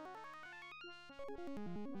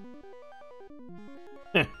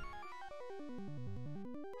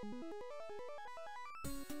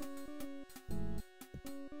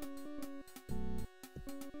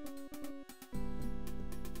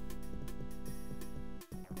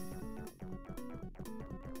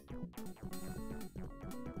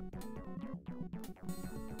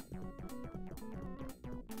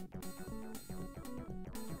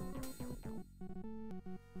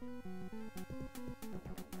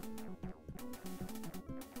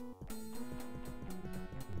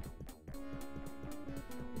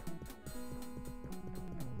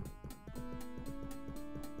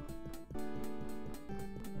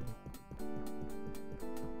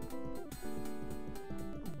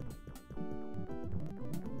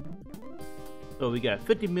 So we got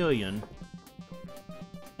 50 million.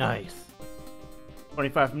 Nice.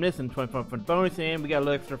 25 from this and 25 from the bonus, and we got a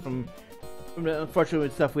little extra from the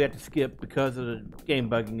unfortunate stuff we had to skip because of the game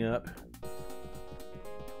bugging up.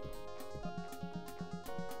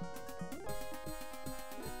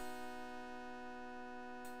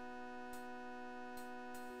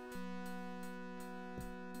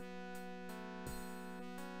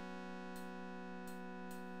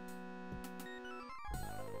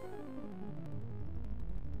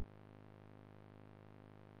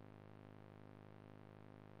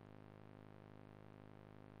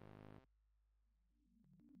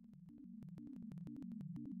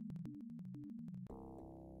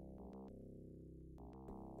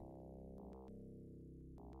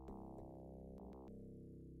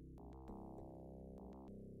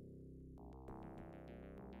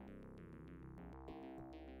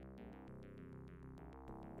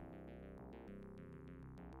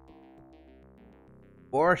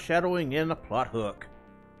 Foreshadowing in a plot hook.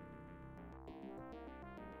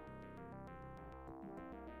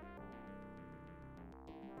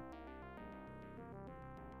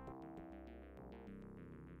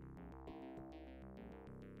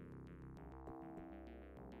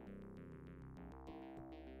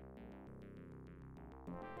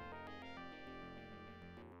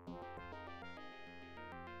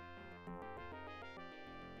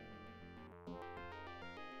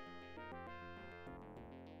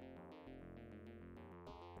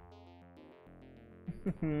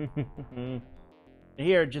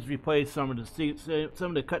 Here, just replays some of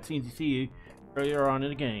the cutscenes you see earlier on in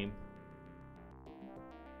the game.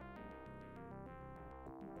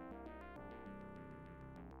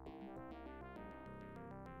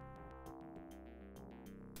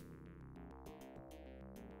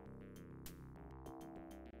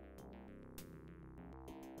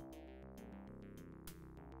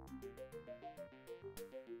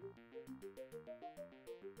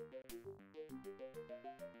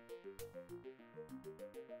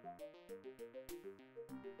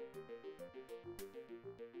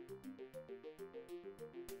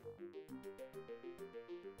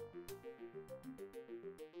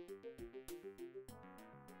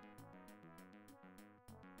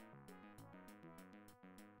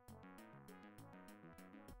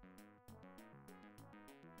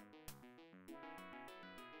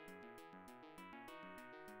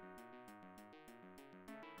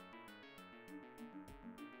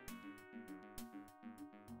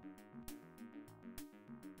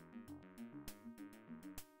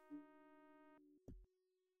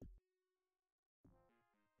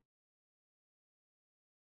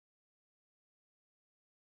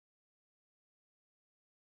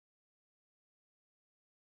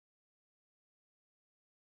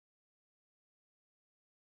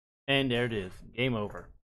 And there it is. Game over.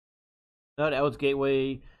 So that was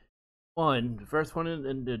Gateway 1, the first one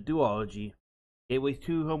in the duology. Gateway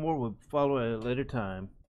 2 homeworld will follow at a later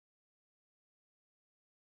time.